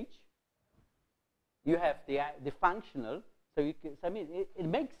 H. You have the functional. So you can, it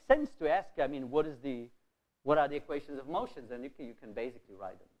makes sense to ask, what are the equations of motions, and you can basically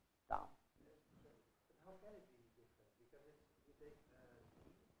write them down. But how can it be different? Because you take G,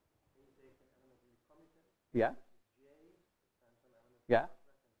 and you take an element in the commutant. Yeah. J times some element. Yeah.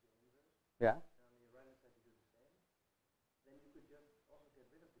 Yeah. On the right hand side, you do the same. Then you could just also get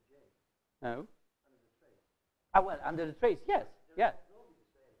rid of the J. No. Under the trace. Well, under the trace, yes. Yeah. It will be the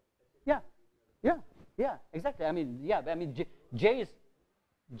same. Yeah. Yeah. Yeah. Exactly. J is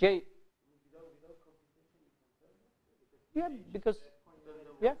J. Without computation, you can tell me? Yeah, because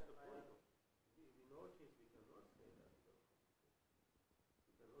yeah. In our case, we cannot say that.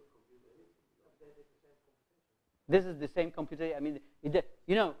 We cannot compute anything. That is the same computation. This is the same computation.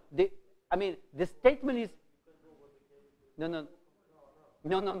 The statement is no.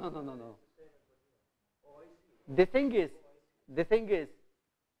 The thing is, if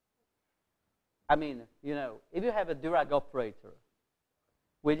you have a Dirac operator,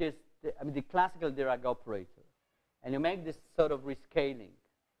 which is the classical Dirac operator, and you make this sort of rescaling,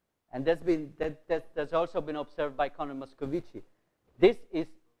 and that's also been observed by Conor Moscovici. This is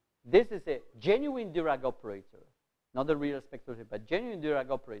a genuine Dirac operator, not a real spectral, but genuine Dirac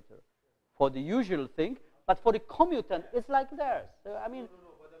operator for the usual thing. But for the commutant, it's like theirs. So No,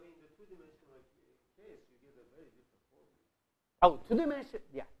 but the two-dimensional case, you get a very Oh, two-dimensional,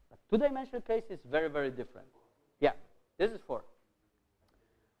 yeah. Two-dimensional case is very, very different. Yeah, this is 4.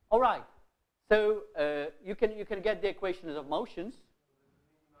 All right. So you can get the equations of motions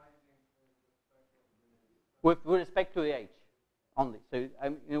with respect to the h only. So you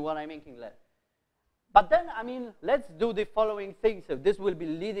know what I'm making less. But then, I mean, let's do the following thing. So this will be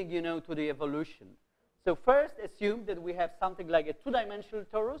leading, you know, to the evolution. So first, assume that we have something like a two-dimensional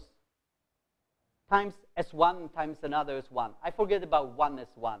torus times S1 times another S1. I forget about one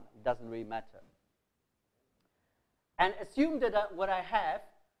S1. It doesn't really matter. And assume that what I have,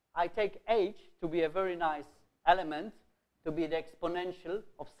 I take h to be a very nice element, to be the exponential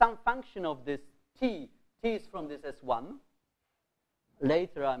of some function of this t. T is from this S1.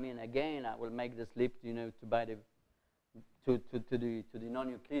 Later, I mean, again, I will make this leap, you know, to the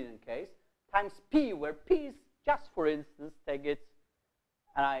non-Euclidean case, times p, where p is just, for instance, take it,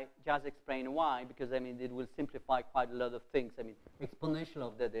 and I just explain why, because, I mean, it will simplify quite a lot of things. I mean, exponential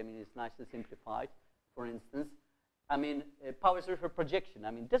of that, I mean, it's nicely simplified, for instance. I mean, power surface projection.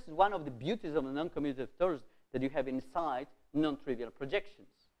 I mean, this is one of the beauties of the non-commutative torus, that you have inside non-trivial projections,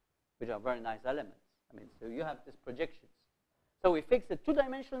 which are very nice elements. I mean, so you have these projections. So we fix the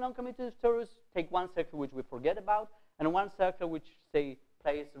two-dimensional non-commutative torus, take one circle which we forget about, and one circle which, say,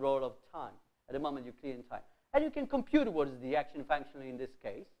 plays the role of time, at the moment Euclidean time. And you can compute what is the action functional in this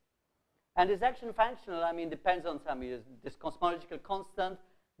case. And this action functional, I mean, depends on some, this cosmological constant.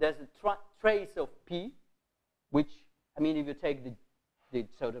 There's a trace of p, which, I mean, if you take the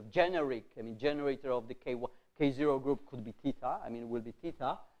sort of generic, I mean, generator of the K0 group could be theta, I mean, it will be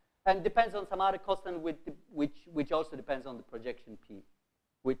theta. And depends on some other constant which also depends on the projection P,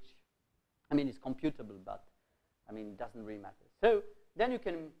 which, I mean, is computable, but, I mean, it doesn't really matter. So then you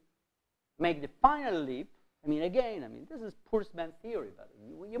can make the final leap. I mean, again, I mean, this is Pursman theory, but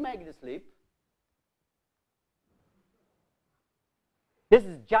you make this leap. This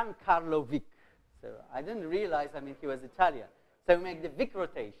is Giancarlo Vic. So I didn't realize, I mean, he was Italian. So we make the Vic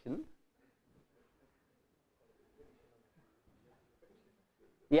rotation.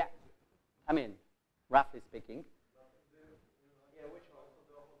 Yeah, I mean, roughly speaking.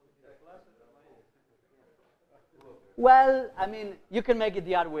 Well, I mean, you can make it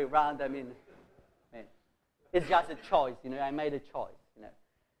the other way around. I mean, it's just a choice, you know. I made a choice, you know.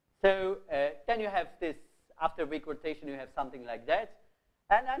 So then you have this, after Vic rotation, you have something like that.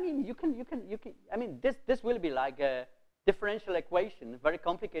 And I mean, you can. I mean, this will be like a differential equation, a very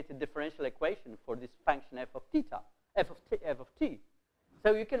complicated differential equation for this function f of theta, f of t.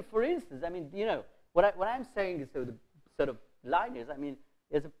 So you can, for instance, I mean, you know, what I'm saying is, so the sort of line is, I mean,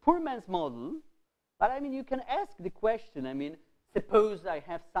 it's a poor man's model, but I mean, you can ask the question. I mean, suppose I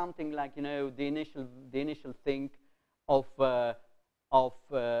have something like, you know, the initial thing of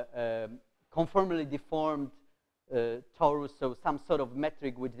conformally deformed torus, so some sort of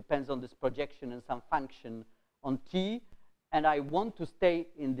metric which depends on this projection and some function on t, and I want to stay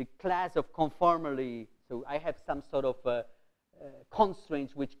in the class of conformally. So I have some sort of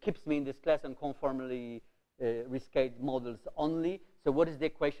constraints which keeps me in this class and conformally rescaled models only. So what is the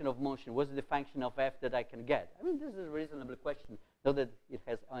equation of motion? What is the function of f that I can get? I mean, this is a reasonable question, not that it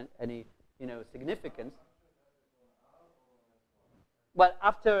has any, you know, significance. Well,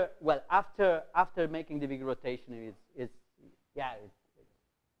 after making the big rotation, yeah.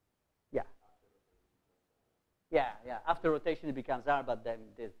 After rotation, it becomes R, but then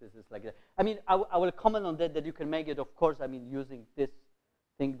this is like that. I mean, I will comment on that you can make it, of course, I mean, using this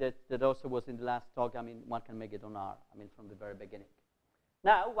thing that also was in the last talk. I mean, one can make it on R, I mean, from the very beginning.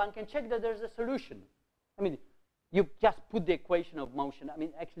 Now, one can check that there's a solution. I mean, you just put the equation of motion. I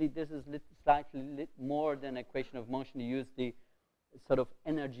mean, actually, this is slightly more than equation of motion. You use the sort of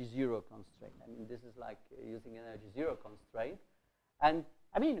energy zero constraint. I mean, this is like using energy zero constraint. And,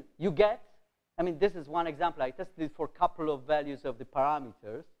 I mean, you get, I mean, this is one example. I tested it for a couple of values of the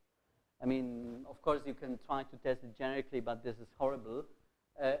parameters. I mean, of course, you can try to test it generically, but this is horrible.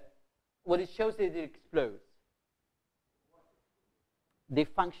 What it shows is it explodes. The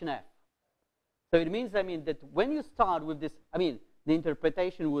function f. So it means, I mean, that when you start with this, I mean, the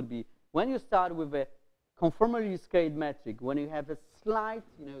interpretation would be, when you start with a conformally scaled metric, when you have a slight,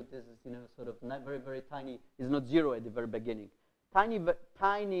 you know, this is, you know, sort of not very, very tiny, is not zero at the very beginning.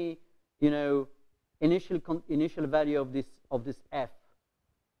 Tiny, you know, initial value of this f.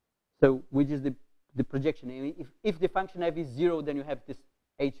 So which is the projection. I mean, if the function f is 0, then you have this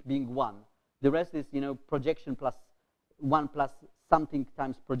h being 1. The rest is, you know, projection plus 1 plus something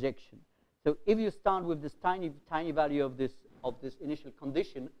times projection. So if you start with this tiny value of this initial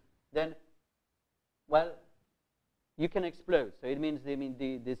condition, then, well, you can explode. So it means, I mean,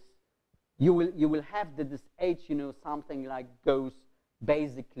 this you will have that this H, something like goes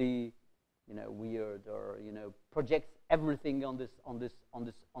basically, weird, or projects everything on this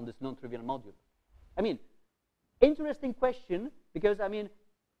non-trivial module. I mean, interesting question, because I mean,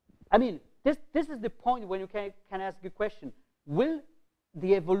 this is the point when you can ask a question: will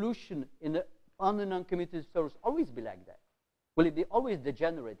the evolution on the non-commutative torus always be like that? Will it be always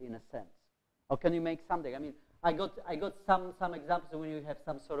degenerate in a sense, or can you make something? I mean, I got some examples when you have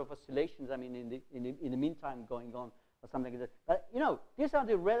some sort of oscillations. I mean, in the meantime going on or something like that. But these are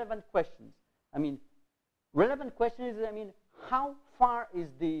the relevant questions. I mean, relevant question is, I mean, how far is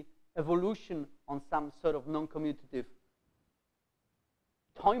the evolution on some sort of non-commutative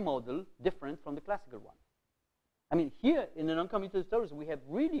toy model different from the classical one? I mean, here in the non-commutative torus, we have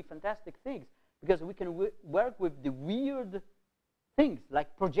really fantastic things, because we can work with the weird things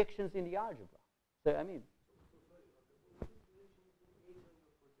like projections in the algebra. So, I mean,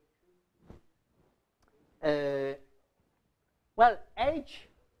 well, H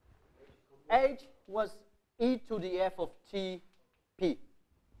was e to the f of t p.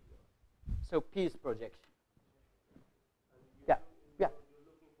 So p is projection. Yeah,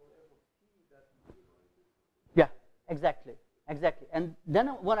 exactly. And then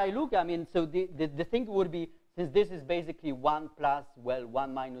when I look, I mean, so the thing would be, since this is basically 1 plus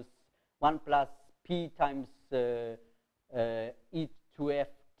p times e to f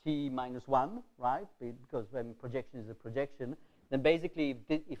t minus 1, right? Because when projection is a projection, then basically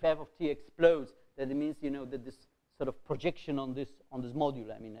if f of t explodes, then it means that this sort of projection on this module,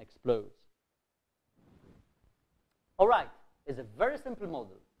 I mean, explodes. All right, it's a very simple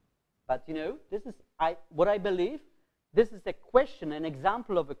model, but this is what I believe. This is a question, an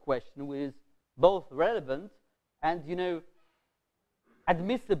example of a question which is both relevant and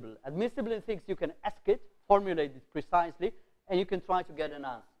admissible. Admissible in things you can ask it, formulate it precisely, and you can try to get an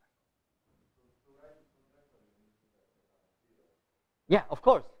answer. Yeah, of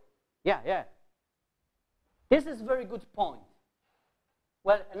course. Yeah. This is a very good point.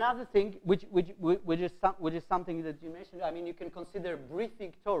 Well, another thing which is something that you mentioned, I mean, you can consider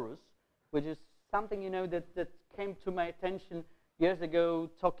breathing torus, which is something that came to my attention years ago,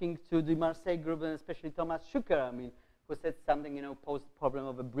 talking to the Marseille group, and especially Thomas Schucker, I mean, who said something, posed the problem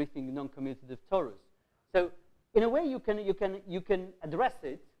of a breathing non-commutative torus. So in a way, you can address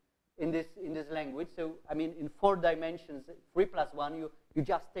it in this language. So I mean, in 4 dimensions, 3 plus 1, you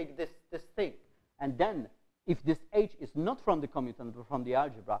just take this thing, and then if this H is not from the commutant but from the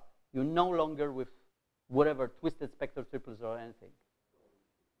algebra, you're no longer with whatever twisted spectral triples or anything.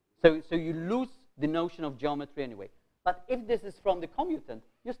 So you lose the notion of geometry anyway. But if this is from the commutant,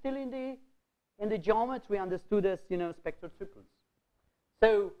 you're still in the geometry understood as spectral triples.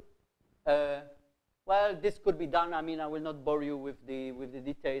 So well, this could be done. I mean, I will not bore you with the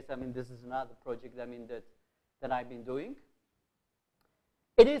details. I mean, this is another project, I mean, that I've been doing.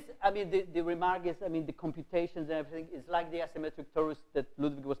 It is, I mean, the remark is, I mean, the computations and everything is like the asymmetric torus that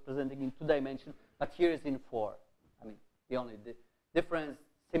Ludwig was presenting in 2 dimensions, but here is in 4. I mean, the only difference,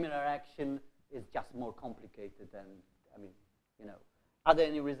 similar action, is just more complicated. And I mean, are there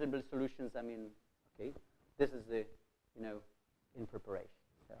any reasonable solutions? I mean, okay, this is the, in preparation.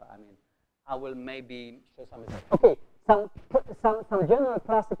 So I mean, I will maybe show some. Okay, some general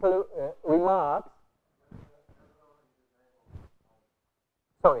classical remarks.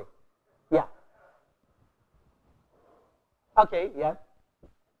 Sorry. Yeah. Okay. Yeah.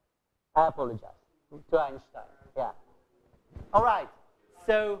 I apologize to Einstein. Yeah. All right.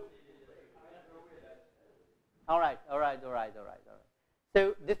 So. All right.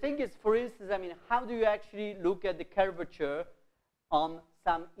 So the thing is, for instance, I mean, how do you actually look at the curvature on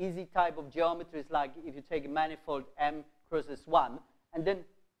some easy type of geometries, like if you take a manifold M crosses 1, and then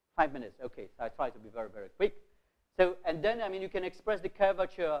 5 minutes. Okay, so I try to be very, very quick. So, and then, I mean, you can express the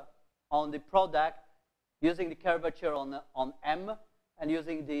curvature on the product using the curvature on M and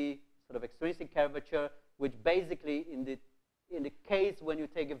using the sort of extrinsic curvature, which basically in the case when you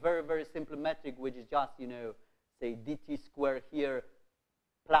take a very, very simple metric, which is just, say dt squared here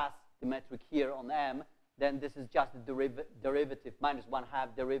plus the metric here on M, then this is just the derivative, minus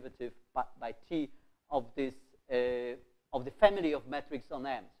 1/2 derivative by t of this, of the family of metrics on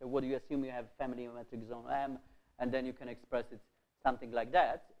M. So what do you assume? You have a family of metrics on M, and then you can express it something like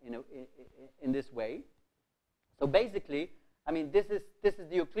that, in this way. So basically, I mean, this is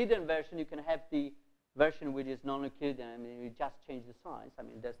the Euclidean version. You can have the version which is non-Euclidean. I mean, you just change the signs. I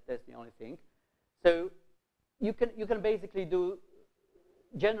mean, that's the only thing. So you can basically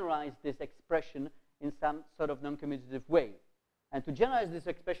generalize this expression in some sort of non-commutative way. And to generalize this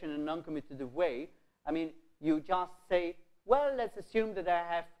expression in a non-commutative way, I mean, you just say, well, let's assume that I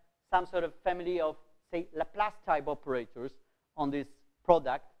have some sort of family of, say, Laplace type operators on this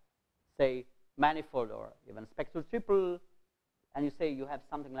product, say, manifold or even spectral triple, and you say you have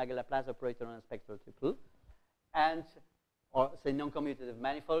something like a Laplace operator on a spectral triple, and, or say non-commutative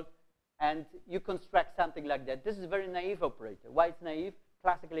manifold, and you construct something like that. This is a very naive operator. Why it's naive?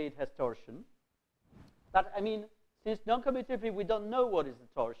 Classically, it has torsion. But, I mean, since non-commutatively we don't know what is the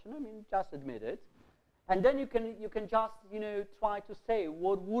torsion, I mean, just admit it. And then you can just, you know, try to say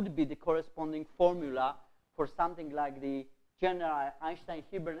what would be the corresponding formula for something like the general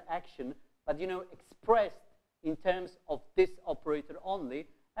Einstein-Hilbert action, but, you know, expressed in terms of this operator only.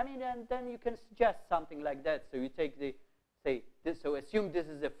 I mean, and then you can suggest something like that. So you take the, say, this, so assume this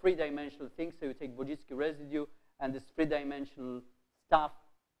is a three-dimensional thing. So you take Wojcicki residue and this three-dimensional stuff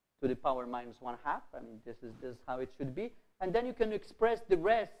to the power minus 1/2. I mean, this is how it should be. And then you can express the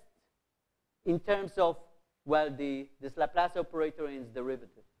rest in terms of, well, this Laplace operator and its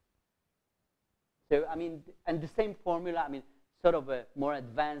derivative. So, I mean, and the same formula, I mean, sort of a more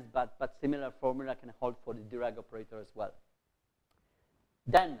advanced but similar formula can hold for the Dirac operator as well.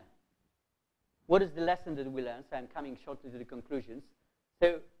 Then, what is the lesson that we learned? So I'm coming shortly to the conclusions.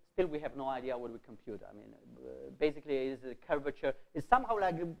 So still we have no idea what we compute. I mean, basically it is a curvature. It's somehow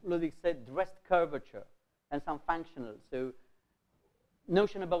like Ludwig said, dressed curvature and some functional. So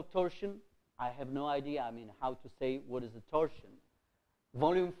notion about torsion, I have no idea. I mean, how to say what is a torsion.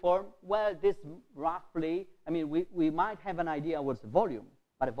 Volume form, well, this roughly, I mean, we might have an idea what's the volume,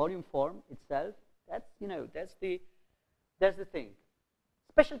 but a volume form itself, that's, you know, that's the thing.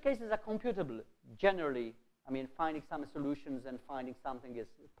 Special cases are computable. Generally, I mean, finding some solutions and finding something is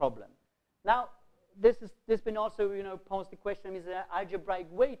a problem. Now, this been also, you know, posed the question, is there an algebraic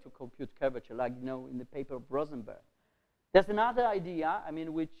way to compute curvature, like, you know, in the paper of Rosenberg? There's another idea, I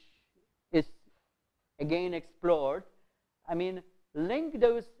mean, which is, again, explored. I mean, link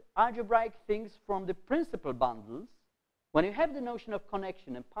those algebraic things from the principal bundles. When you have the notion of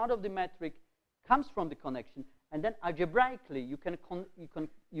connection, and part of the metric comes from the connection, and then algebraically you can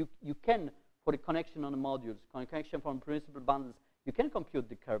for the connection on the modules, connection from principal bundles, you can compute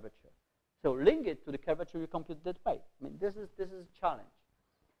the curvature. So link it to the curvature, you compute that way. I mean, this is a challenge.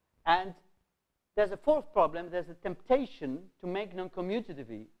 And there's a fourth problem. There's a temptation to make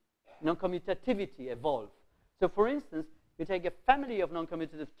non-commutativity evolve. So for instance, you take a family of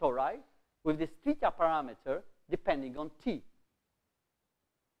non-commutative tori with this theta parameter depending on t.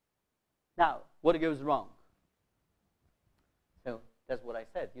 Now, what goes wrong? So that's what I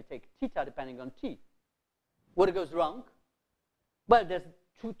said. You take theta depending on t. What goes wrong? Well, there's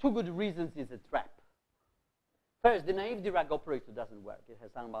two good reasons it's a trap. First, the naive Dirac operator doesn't work. It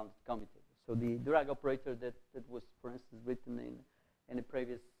has unbounded commutative. So the Dirac operator that was, for instance, written in the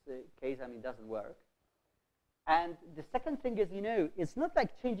previous case, I mean, doesn't work. And the second thing is, you know, it's not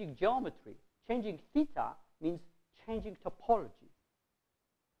like changing geometry. Changing theta means changing topology.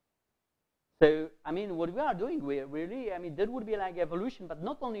 So, I mean, what we are doing, we really, I mean, that would be like evolution, but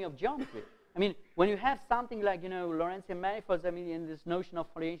not only of geometry. I mean, when you have something like, you know, Lorentzian manifolds, I mean, in this notion of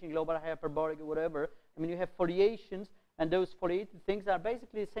foliation, global hyperbolic, or whatever, I mean, you have foliations, and those foliated things are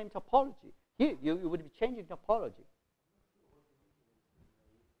basically the same topology. Here, you would be changing topology.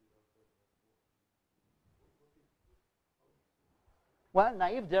 Well,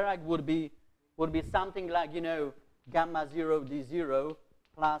 naive Dirac would be something like, you know, gamma 0 d0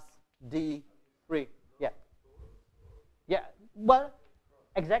 plus d3. Yeah. Yeah. Well,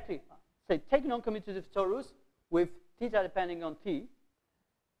 exactly. So take non-commutative torus with theta depending on t,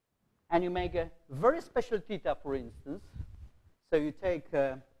 and you make a very special theta, for instance. So you take,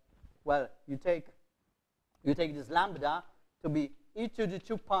 well, you take this lambda to be e to the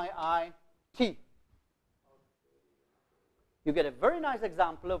 2 pi I t. You get a very nice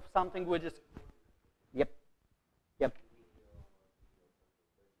example of something which is, yep, yeah,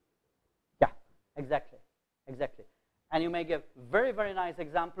 exactly. And you make a very, very nice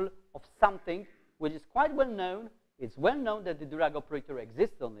example of something which is quite well known. It's well known that the Dirac operator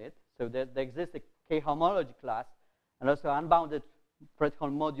exists on it, so there exists a K-homology class, and also unbounded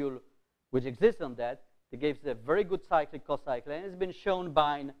Fredholm module which exists on that. It gives a very good cyclic cocycle, and it's been shown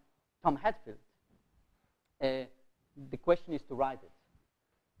by Tom Hatfield. The question is to write it.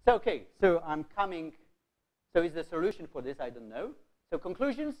 So, okay, so I'm coming. So is the solution for this? I don't know. So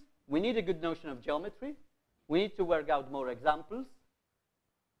conclusions, we need a good notion of geometry. We need to work out more examples.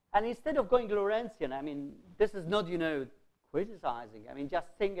 And instead of going Lorentzian, I mean, this is not, you know, criticizing. I mean, just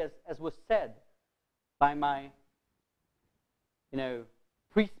saying as was said by my, you know,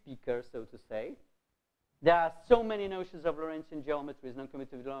 pre-speaker, so to say, there are so many notions of Lorentzian geometries,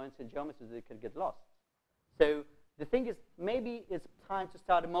 non-commutative Lorentzian geometries that they can get lost. So the thing is, maybe it's time to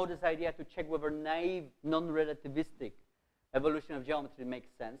start a modus idea to check whether naive, non-relativistic evolution of geometry makes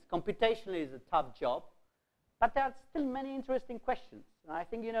sense. Computationally is a tough job, but there are still many interesting questions. And I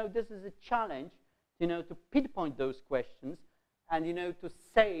think, this is a challenge, to pinpoint those questions and, to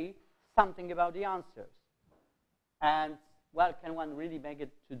say something about the answers. And, well, can one really make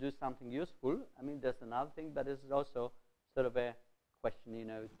it to do something useful? I mean, there's another thing, but this is also sort of a question,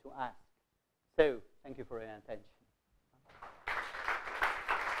 to ask. So, thank you for your attention.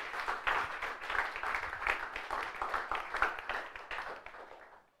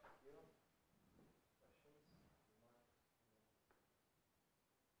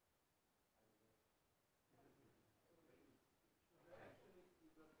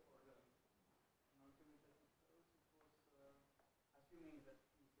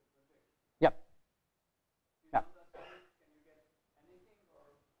 Yep. Yeah.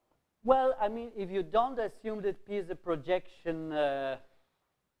 Well, I mean, if you don't assume that P is a projection,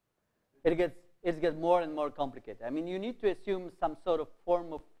 it gets more and more complicated. I mean, you need to assume some sort of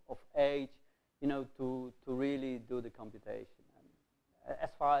form of H, to really do the computation. And as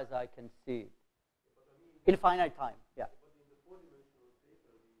far as I can see, in finite time, yeah. But in the four-dimensional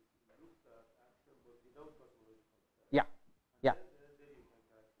paper, we looked at action, but without cosmological concept. Yeah. Yeah. Then you can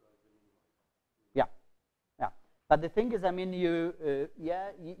characterize the minimum. Yeah. Yeah. But the thing is, I mean,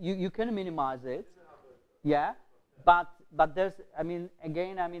 you can minimize it. Yeah. But there's, I mean,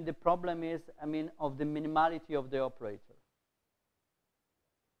 again, I mean, the problem is, I mean, of the minimality of the operator.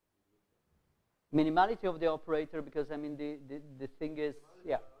 Minimality of the operator, because I mean, the thing is,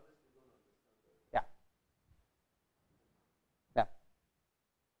 yeah. Yeah. Yeah.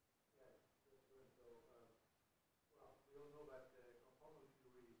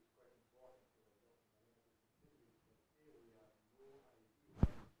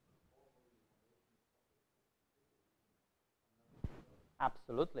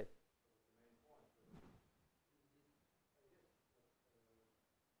 Absolutely.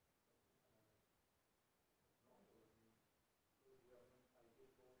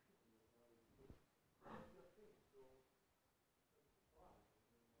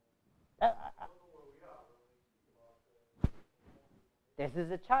 This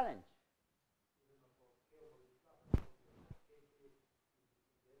is a challenge.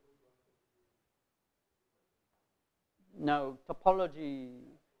 No, topology.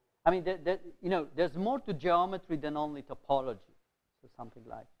 I mean, there's more to geometry than only topology. So something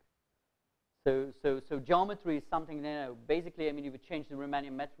like. So geometry is something. Basically, I mean, if you change the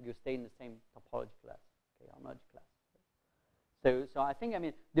Riemannian metric, you stay in the same topology class, okay, homology class. So I think, I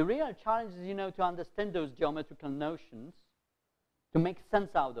mean, the real challenge is, to understand those geometrical notions, to make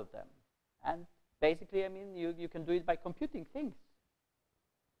sense out of them, and basically, I mean, you can do it by computing things.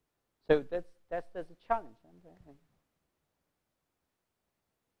 So that's a challenge.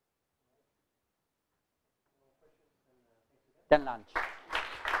 Then lunch.